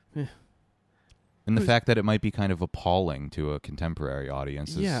 And the fact that it might be kind of appalling to a contemporary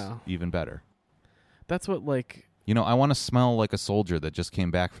audience is even better. That's what like. You know, I want to smell like a soldier that just came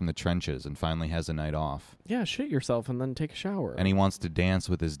back from the trenches and finally has a night off. Yeah, shit yourself and then take a shower. And he wants to dance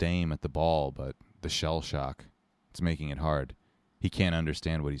with his dame at the ball, but the shell shock, it's making it hard. He can't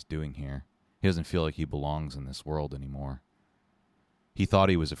understand what he's doing here. He doesn't feel like he belongs in this world anymore. He thought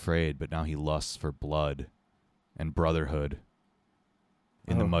he was afraid, but now he lusts for blood and brotherhood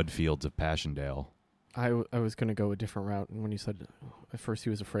in the mud fields of Passchendaele. I was going to go a different route, and when you said at first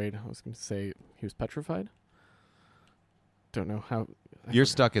he was afraid, I was going to say he was petrified. Don't know how. You're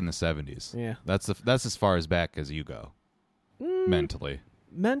stuck in the 70s. Yeah. That's as far as back as you go. Mentally.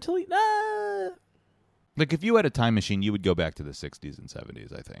 Mentally? Nah. Like, if you had a time machine, you would go back to the 60s and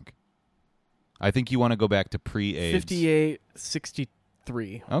 70s, I think. I think you want to go back to pre-AIDS. 58,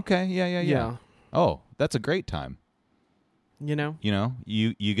 63. Okay, yeah. Oh, that's a great time. You know?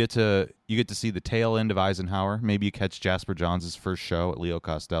 You get to see the tail end of Eisenhower. Maybe you catch Jasper Johns' first show at Leo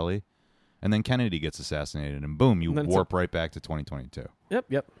Costelli. And then Kennedy gets assassinated, and boom, you warp right back to 2022.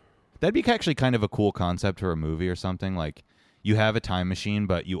 Yep. That'd be actually kind of a cool concept for a movie or something. Like, you have a time machine,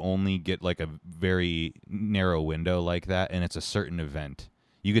 but you only get, like, a very narrow window like that, and it's a certain event.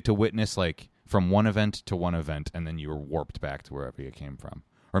 You get to witness, like, from one event to one event, and then you're warped back to wherever you came from.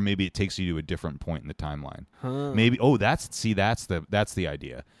 Or maybe it takes you to a different point in the timeline. Huh. Maybe, that's the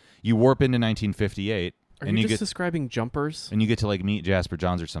idea. You warp into 1958. Are you just describing jumpers? And you get to, like, meet Jasper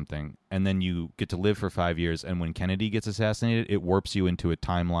Johns or something, and then you get to live for 5 years, and when Kennedy gets assassinated, it warps you into a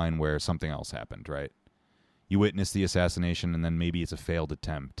timeline where something else happened, right? You witness the assassination, and then maybe it's a failed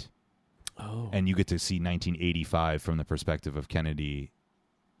attempt. Oh. And you get to see 1985 from the perspective of Kennedy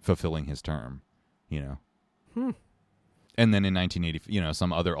fulfilling his term, you know? And then in 1980,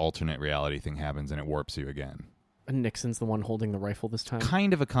 some other alternate reality thing happens, and it warps you again. And Nixon's the one holding the rifle this time?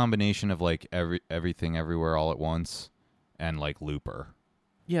 Kind of a combination of, like, everything everywhere all at once and, like, Looper.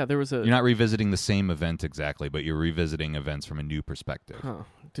 Yeah, there was a... You're not revisiting the same event exactly, but you're revisiting events from a new perspective. Huh.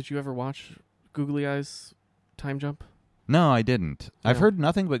 Did you ever watch Googly Eyes Time Jump? No, I didn't. Yeah. I've heard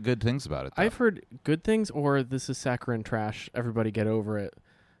nothing but good things about it, though. I've heard good things, or this is saccharine trash. Everybody get over it.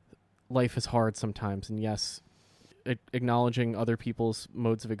 Life is hard sometimes, and yes, acknowledging other people's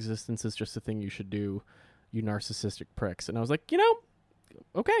modes of existence is just a thing you should do. You narcissistic pricks. And I was like,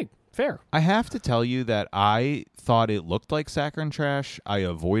 okay, fair. I have to tell you that I thought it looked like saccharine trash. I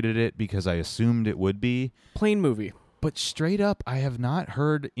avoided it because I assumed it would be. Plain movie. But straight up, I have not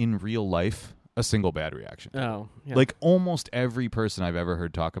heard in real life a single bad reaction. Oh, yeah. Like, almost every person I've ever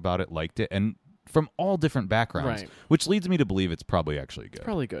heard talk about it liked it, and from all different backgrounds, right. Which leads me to believe it's probably actually good. It's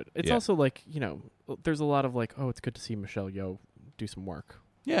probably good. It's also like, there's a lot of like, oh, it's good to see Michelle Yeoh do some work.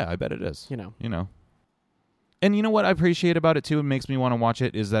 Yeah, I bet it is. You know. And you know what I appreciate about it, too, and makes me want to watch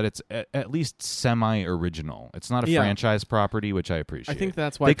it, is that it's at least semi-original. It's not a franchise property, which I appreciate. I think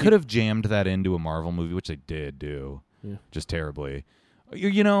that's why they could have jammed that into a Marvel movie, which they did do, just terribly.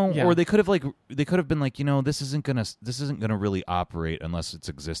 Or they could have been like, this isn't gonna really operate unless it's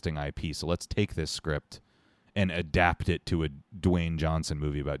existing IP. So let's take this script and adapt it to a Dwayne Johnson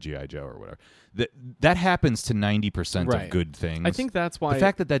movie about G.I. Joe or whatever. That happens to 90% of good things. I think that's why the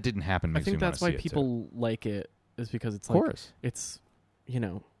fact that didn't happen makes me want to see it. I think that's why people like it, is because it's like it's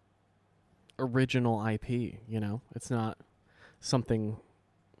original IP. It's not something.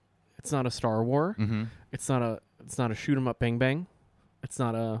 It's not a Star Wars. Mm-hmm. It's not a shoot 'em up bang bang. It's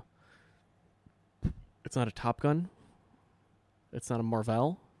not a Top Gun. It's not a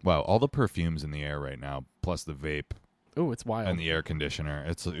Marvel. Wow, all the perfumes in the air right now, plus the vape. Oh, it's wild. And the air conditioner.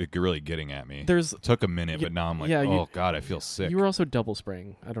 It's really getting at me. It took a minute, but now I'm like, God, I feel sick. You were also double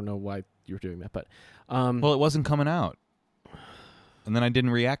spraying. I don't know why you were doing that, but... well, it wasn't coming out. And then I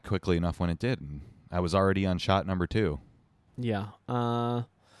didn't react quickly enough when it did. And I was already on shot number 2. Yeah. So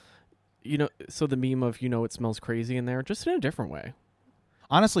the meme of, it smells crazy in there, just in a different way.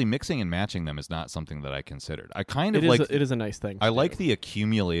 Honestly, mixing and matching them is not something that I considered. I kind of like... It is a nice thing. I like the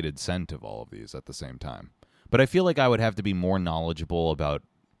accumulated scent of all of these at the same time. But I feel like I would have to be more knowledgeable about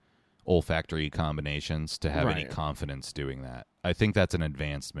olfactory combinations to have any Right. confidence doing that. I think that's an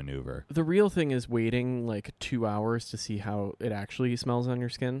advanced maneuver. The real thing is waiting like 2 hours to see how it actually smells on your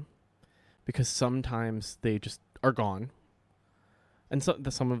skin, because sometimes they just are gone, and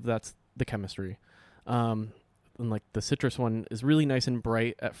some of that's the chemistry. And like the citrus one is really nice and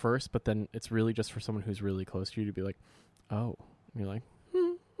bright at first, but then it's really just for someone who's really close to you to be like, oh, and you're like,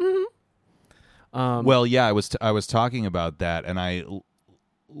 Well, yeah, I was talking about that, and I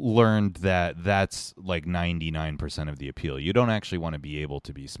learned that that's like 99% of the appeal. You don't actually want to be able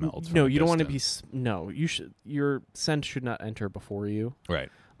to be smelled. From no, a you don't want to be. distance. No, you should. Your scent should not enter before you. Right.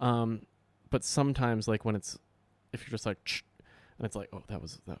 But sometimes, like when it's, if you're just like, and it's like, oh, that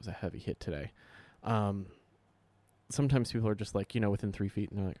was a heavy hit today. Sometimes people are just like, within 3 feet,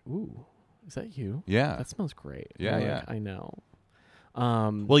 and they're like, ooh, is that you? Yeah. That smells great. Yeah, And I'm yeah. like, I know.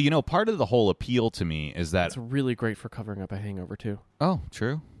 Well, part of the whole appeal to me is that it's really great for covering up a hangover too. Oh,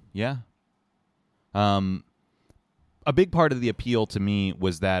 true. Yeah. A big part of the appeal to me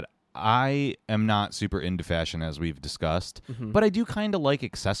was that I am not super into fashion, as we've discussed, but I do kind of like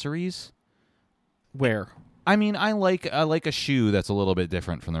accessories. Where? I mean, I like a shoe that's a little bit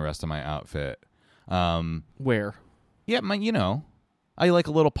different from the rest of my outfit. Where? Yeah, I like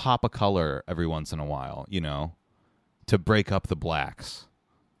a little pop of color every once in a while, to break up the blacks.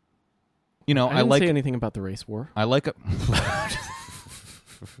 I didn't like say anything about the race war. I like a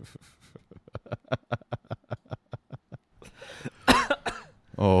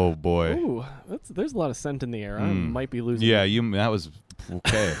Oh boy. Ooh, there's a lot of scent in the air. I might be losing. Yeah, it. that was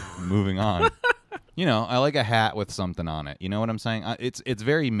okay. Moving on. I like a hat with something on it. You know what I'm saying? It's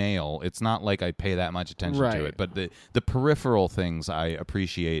very male. It's not like I pay that much attention Right. to it, but the peripheral things I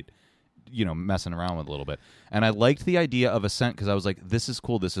appreciate, messing around with a little bit. And I liked the idea of a scent because I was like, this is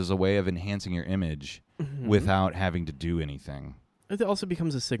cool. This is a way of enhancing your image without having to do anything. It also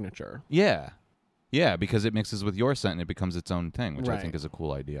becomes a signature. Yeah. Yeah, because it mixes with your scent and it becomes its own thing, which I Right. think is a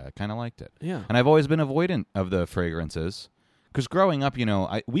cool idea. I kind of liked it. Yeah. And I've always been avoidant of the fragrances. Because growing up,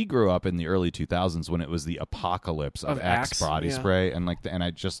 we grew up in the early 2000s when it was the apocalypse of Axe body spray, and and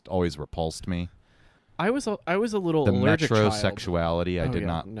it just always repulsed me. I was a little The allergic child. metrosexuality I Oh, did yeah,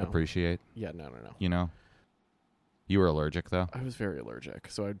 not no. appreciate. Yeah, no. You were allergic though. I was very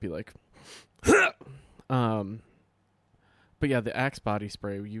allergic, so I'd be like, but yeah, the Axe body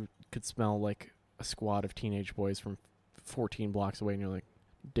spray, you could smell like a squad of teenage boys from 14 blocks away, and you're like,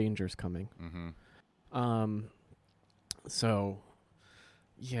 danger's coming. Mm-hmm. So,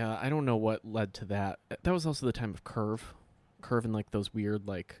 yeah, I don't know what led to that. That was also the time of Curve and like those weird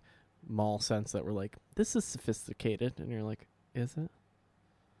like mall scents that were like, this is sophisticated, and you're like, is it?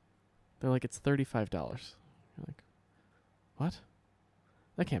 They're like, it's $35. You're like, what?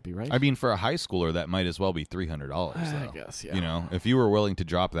 That can't be right. I mean, for a high schooler, that might as well be $300. I Though. guess, yeah. If you were willing to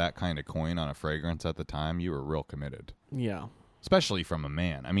drop that kind of coin on a fragrance at the time, you were real committed. Yeah. Especially from a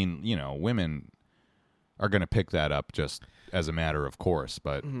man. I mean, women are going to pick that up just as a matter of course,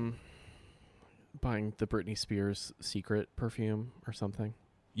 but Buying the Britney Spears secret perfume or something.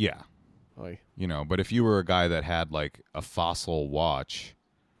 yeah. Oy. But if you were a guy that had like a Fossil watch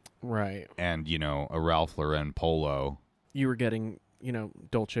Right. and, a Ralph Lauren polo, You were getting,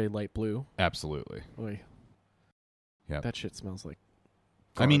 Dolce light blue. absolutely. Oy. Yep. That shit smells like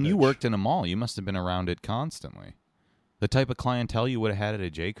I mean, you garbage. worked in a mall. You must have been around it constantly. The type of clientele you would have had at a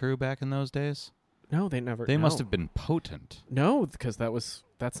J. Crew back in those days, No, they never. they no. must have been potent. No, because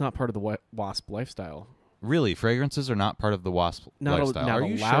that's not part of the WASP lifestyle. Really, fragrances are not part of the WASP lifestyle. Not Are a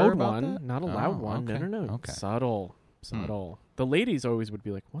you loud sure about one. that? Not a loud Oh, one. okay. No. Okay. Subtle. The ladies always would be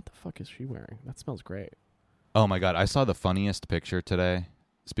like, "What the fuck is she wearing? That smells great." Oh my God, I saw the funniest picture today.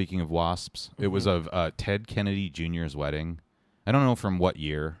 Speaking of wasps, it was of Ted Kennedy Jr.'s wedding. I don't know from what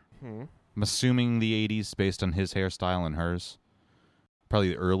year. I'm assuming the 80s based on his hairstyle and hers. Probably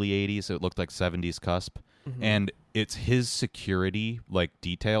the early 80s. So it looked like 70s cusp. And it's his security, like,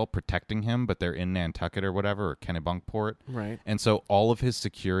 detail protecting him, but they're in Nantucket or whatever, or Kennebunkport. Right. And so all of his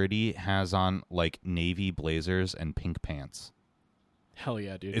security has on, like, navy blazers and pink pants. Hell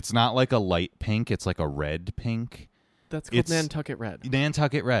yeah, dude. It's not like a light pink. It's like a red pink. That's called it's- Nantucket Red.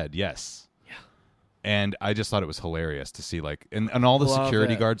 Nantucket red, yes. Yeah. And I just thought it was hilarious to see, like, and all the Love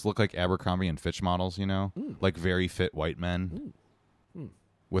security it. guards look like Abercrombie and Fitch models, like very fit white men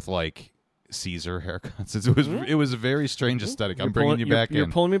with, like, Caesar haircuts. It was a very strange aesthetic. I'm bringing you back You're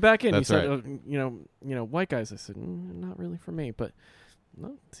in. pulling me back in. That's you said, right. white guys. I said, not really for me, but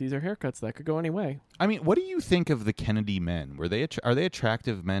no, Caesar haircuts. That could go any way. I mean, what do you think of the Kennedy men? Are they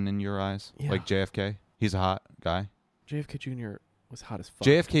attractive men in your eyes? Yeah. Like JFK? He's a hot guy. JFK Jr. was hot as fuck.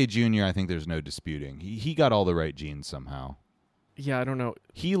 JFK Jr., I think there's no disputing. He got all the right genes somehow. Yeah, I don't know.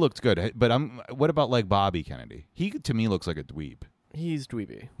 He looked good, but what about like Bobby Kennedy? He to me looks like a dweeb. He's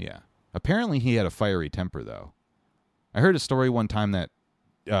dweeby. Yeah. Apparently he had a fiery temper though. I heard a story one time that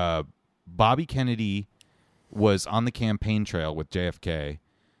Bobby Kennedy was on the campaign trail with JFK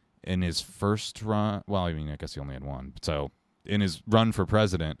in his first run. Well, I mean, I guess he only had one. So in his run for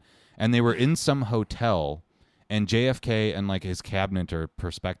president, and they were in some hotel, and JFK and like his cabinet or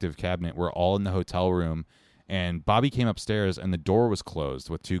prospective cabinet were all in the hotel room, and Bobby came upstairs and the door was closed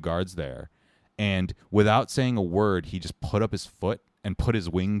with 2 guards there, and without saying a word, he just put up his foot and put his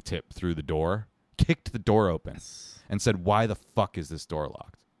wingtip through the door, kicked the door open, and said, "Why the fuck is this door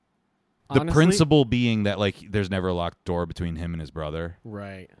locked?" Honestly, the principle being that like there's never a locked door between him and his brother.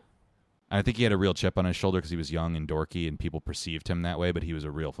 Right. And I think he had a real chip on his shoulder because he was young and dorky, and people perceived him that way. But he was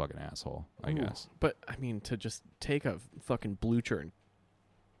a real fucking asshole, I guess. But I mean, to just take a fucking blucher and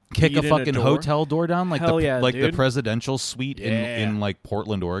kick a beat in fucking door? hotel door down, like Hell yeah, the dude. presidential suite Yeah. in like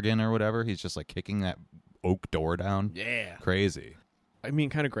Portland, Oregon, or whatever. He's just like kicking that oak door down. Yeah. Crazy. I mean,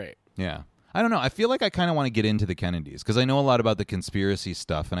 kind of great. Yeah. I don't know. I feel like I kind of want to get into the Kennedys because I know a lot about the conspiracy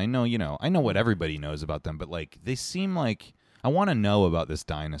stuff, and I know, I know what everybody knows about them, but like they seem like I want to know about this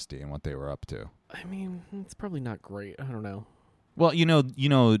dynasty and what they were up to. I mean, it's probably not great. I don't know. Well,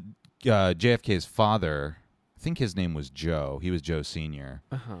 JFK's father, I think his name was Joe. He was Joe Sr.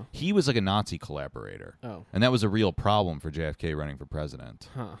 Uh-huh. He was like a Nazi collaborator. Oh. And that was a real problem for JFK running for president.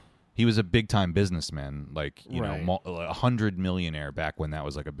 Huh. He was a big-time businessman, like, Right. 100 millionaire back when that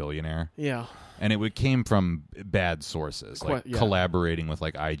was like a billionaire. Yeah. And it came from bad sources, like Yeah. collaborating with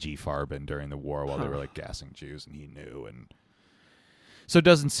like IG Farben during the war while they Huh. were like gassing Jews, and he knew. And so it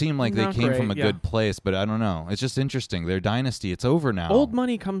doesn't seem like they Not came great, from a yeah. good place, but I don't know. It's just interesting. Their dynasty, it's over now. Old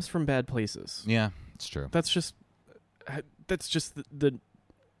money comes from bad places. Yeah, it's true. That's just the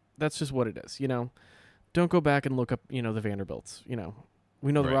that's just what it is, Don't go back and look up, the Vanderbilts, We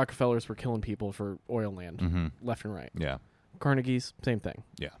know the Right. Rockefellers were killing people for oil land Mm-hmm. left and right. Yeah. Carnegie's, same thing.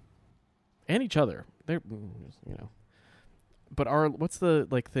 Yeah. And each other. They're, But what's the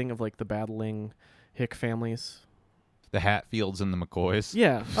thing of the battling Hick families? The Hatfields and the McCoys.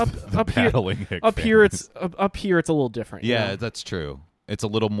 Yeah, up the here, battling Hick up here families. it's up here it's a little different. Yeah, that's true. It's a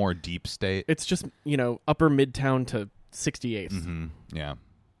little more deep state. It's just upper Midtown to 68th. Mm-hmm. Yeah.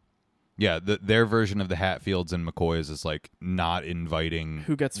 Yeah, their version of the Hatfields and McCoys is like not inviting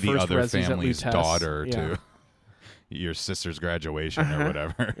Who gets the first other resis at family's Lutece. daughter Yeah. to your sister's graduation or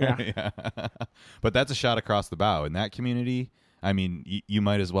whatever. Yeah. But that's a shot across the bow. In that community, I mean, you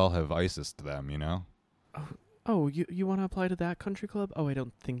might as well have ISIS to them, Oh, you want to apply to that country club? Oh, I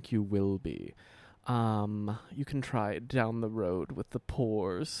don't think you will be. You can try it down the road with the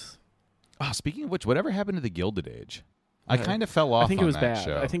pores. Oh, speaking of which, whatever happened to the Gilded Age? I kind of fell off I think on it was that bad.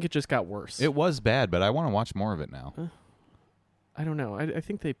 show. I think it just got worse. It was bad, but I want to watch more of it now. I don't know. I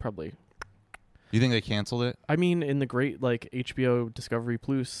think they probably... You think they canceled it? I mean, in the great HBO Discovery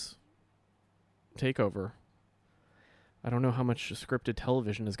Plus takeover, I don't know how much scripted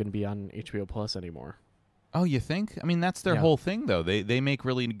television is going to be on HBO Plus anymore. Oh, you think? I mean, that's their Yeah. whole thing, though. They make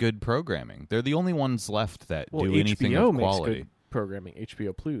really good programming. They're the only ones left that Well, do anything HBO of makes quality. good programming.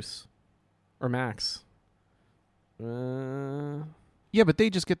 HBO Plus or Max. Yeah, but they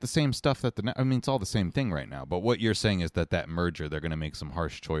just get the same stuff that I mean, it's all the same thing right now. But what you're saying is that merger, they're going to make some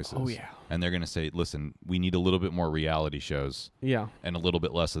harsh choices. Oh, yeah. And they're going to say, listen, we need a little bit more reality shows Yeah. and a little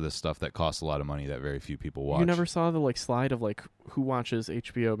bit less of this stuff that costs a lot of money that very few people watch. You never saw the slide of who watches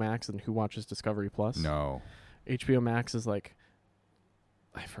HBO Max and who watches Discovery Plus? No. HBO Max is I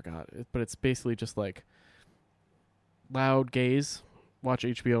forgot, but it's basically just loud gays watch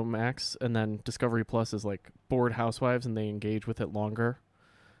HBO Max, and then Discovery Plus is bored housewives, and they engage with it longer.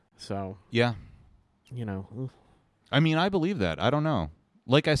 So, Yeah. I mean, I believe that. I don't know.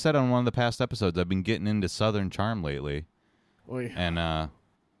 Like I said on one of the past episodes, I've been getting into Southern Charm lately. Oy. And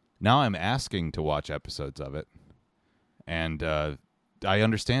now I'm asking to watch episodes of it. And I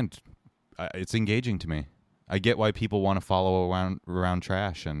understand. It's engaging to me. I get why people want to follow around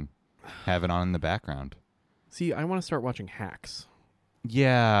trash and have it on in the background. See, I want to start watching Hacks.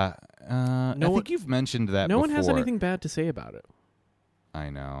 Yeah. I one- think you've mentioned that No before. one has anything bad to say about it, I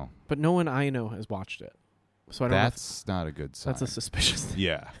know. but no one I know has watched it. So I don't know if That's not a good sign. that's a suspicious thing.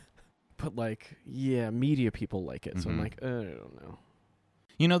 Yeah. But media people like it, so I'm Mhm. I don't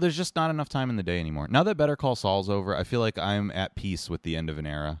know. There's just not enough time in the day anymore. Now that Better Call Saul's over, I feel like I'm at peace with the end of an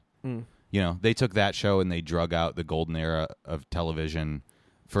era. Mm. They took that show and they drug out the golden era of television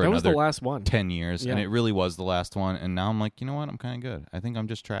for That was another the last one. 10 years, and Yeah. it really was the last one. And now I'm like, you know what? I'm kind of good. I think I'm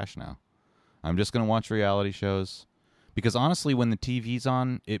just trash now. I'm just going to watch reality shows. Because honestly, when the TV's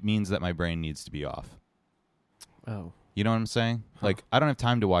on, it means that my brain needs to be off. Oh. You know what I'm saying? Huh. Like, I don't have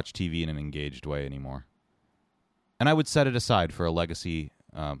time to watch TV in an engaged way anymore. And I would set it aside for a legacy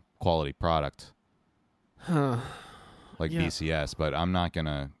quality product like Yeah. BCS, but I'm not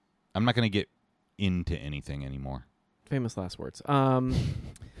gonna get into anything anymore. Famous last words.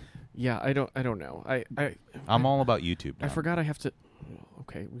 Yeah, I don't know. I'm all about YouTube now. I forgot I have to.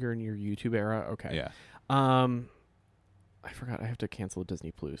 Okay, we're in your YouTube era. Okay. Yeah. I forgot I have to cancel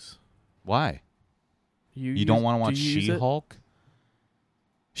Disney Plus. Why? You don't want to watch She-Hulk?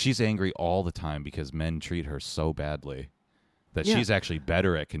 She's angry all the time because men treat her so badly that Yeah. she's actually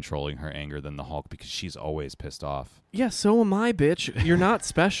better at controlling her anger than the Hulk because she's always pissed off. Yeah, so am I, bitch. You're not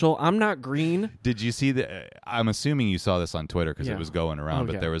special. I'm not green. Did you see the? I'm assuming you saw this on Twitter because Yeah. it was going around. Oh,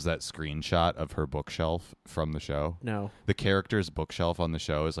 but yeah. there was that screenshot of her bookshelf from the show. No. The character's bookshelf on the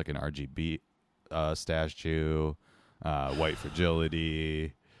show is like an RGB statue, white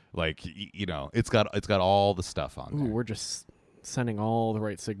fragility. Like it's got all the stuff on Ooh, there. we're just sending all the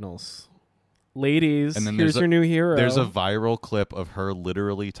right signals. Ladies, And then here's your new hero. There's a viral clip of her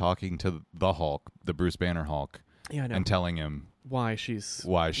literally talking to the Hulk, the Bruce Banner Hulk, yeah, I know. and telling him why she's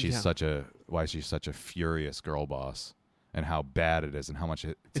why she's yeah. such a furious girl boss and how bad it is and how much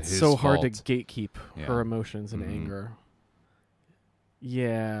it's his so hard fault. to gatekeep Yeah. her emotions and Mhm. anger.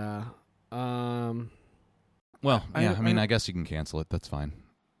 Yeah. Well, I yeah, don't- I mean, I I guess you can cancel it. That's fine.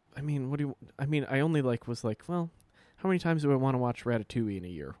 I mean, what do you? I mean, I only was like, well, how many times do I want to watch Ratatouille in a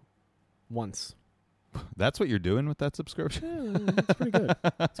year? Once. That's what you're doing with that subscription? Yeah, it's pretty good.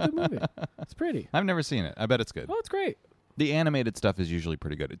 It's a good movie. It's pretty. I've never seen it. I bet it's good. Oh, it's great. The animated stuff is usually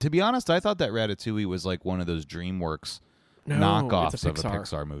pretty good. To be honest, I thought that Ratatouille was like one of those DreamWorks No, knockoffs it's a of a Pixar.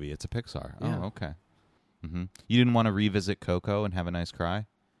 Pixar movie. It's a Pixar. Yeah. Oh, okay. You didn't want to revisit Coco and have a nice cry?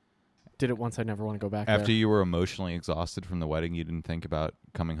 Did it once. I never want to go back After there. you were emotionally exhausted from the wedding, you didn't think about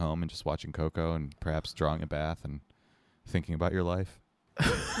coming home and just watching Coco and perhaps drawing a bath and thinking about your life?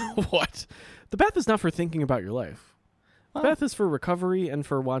 What? The bath is not for thinking about your life. The bath is for recovery and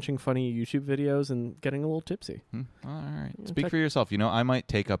for watching funny YouTube videos and getting a little tipsy. All right. Yeah, Speak check- for yourself. I might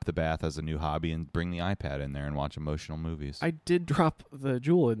take up the bath as a new hobby and bring the iPad in there and watch emotional movies. I did drop the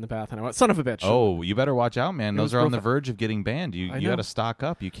jewel in the bath, and I went, son of a bitch. Oh, you better watch out, man. It Those was are on real the verge of getting banned. You I got know. to stock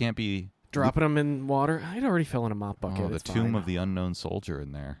up. You can't be Dropping them in water. I'd already fell in a mop bucket. Oh, the It's tomb fine. of the unknown soldier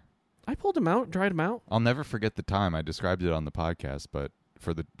in there. I pulled him out, dried him out. I'll never forget the time. I described it on the podcast, but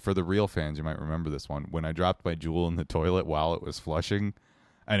for the real fans, you might remember this one. When I dropped my jewel in the toilet while it was flushing,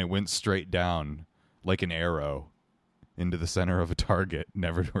 and it went straight down like an arrow into the center of a target,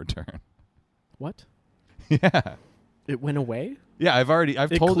 never to return. What? Yeah. It went away? Yeah, I've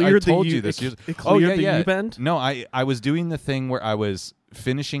It told cleared the you U- this. it Oh cleared yeah, the yeah. U-bend? No, I was doing the thing where I was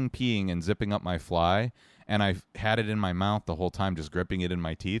finishing peeing and zipping up my fly, and I had it in my mouth the whole time, just gripping it in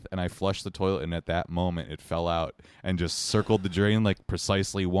my teeth, and I flushed the toilet, and at that moment, it fell out and just circled the drain like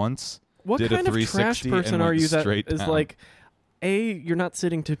precisely once. What did kind a of trash 360 and person went are you that straight is down. like, A, you're not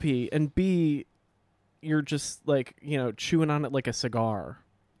sitting to pee, and B, you're just like, chewing on it like a cigar?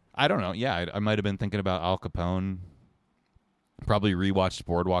 I don't know. Yeah, I might have been thinking about Al Capone. Probably rewatched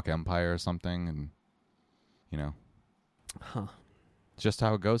Boardwalk Empire or something, and Huh. it's just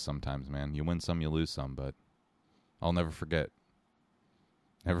how it goes sometimes, man. You win some, you lose some, but I'll never forget.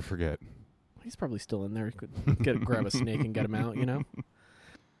 Never forget. He's probably still in there. You could grab a snake and get him out,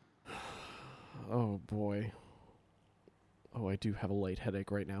 Oh, boy. Oh, I do have a light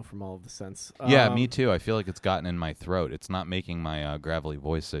headache right now from all of the scents. Yeah, me too. I feel like it's gotten in my throat. It's not making my gravelly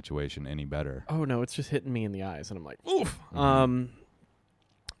voice situation any better. Oh, no, it's just hitting me in the eyes, and I'm like, oof. Mhm.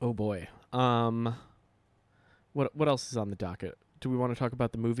 Oh, boy. What else is on the docket? Do we want to talk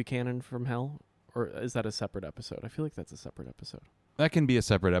about the movie canon from Hell? Or is that a separate episode? I feel like that's a separate episode. That can be a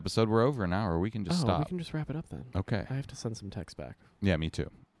separate episode. We're over an hour. We can just stop. We can just wrap it up then. Okay. I have to send some text back. Yeah, me too.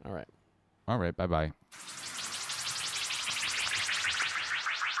 All right. All right. Bye-bye.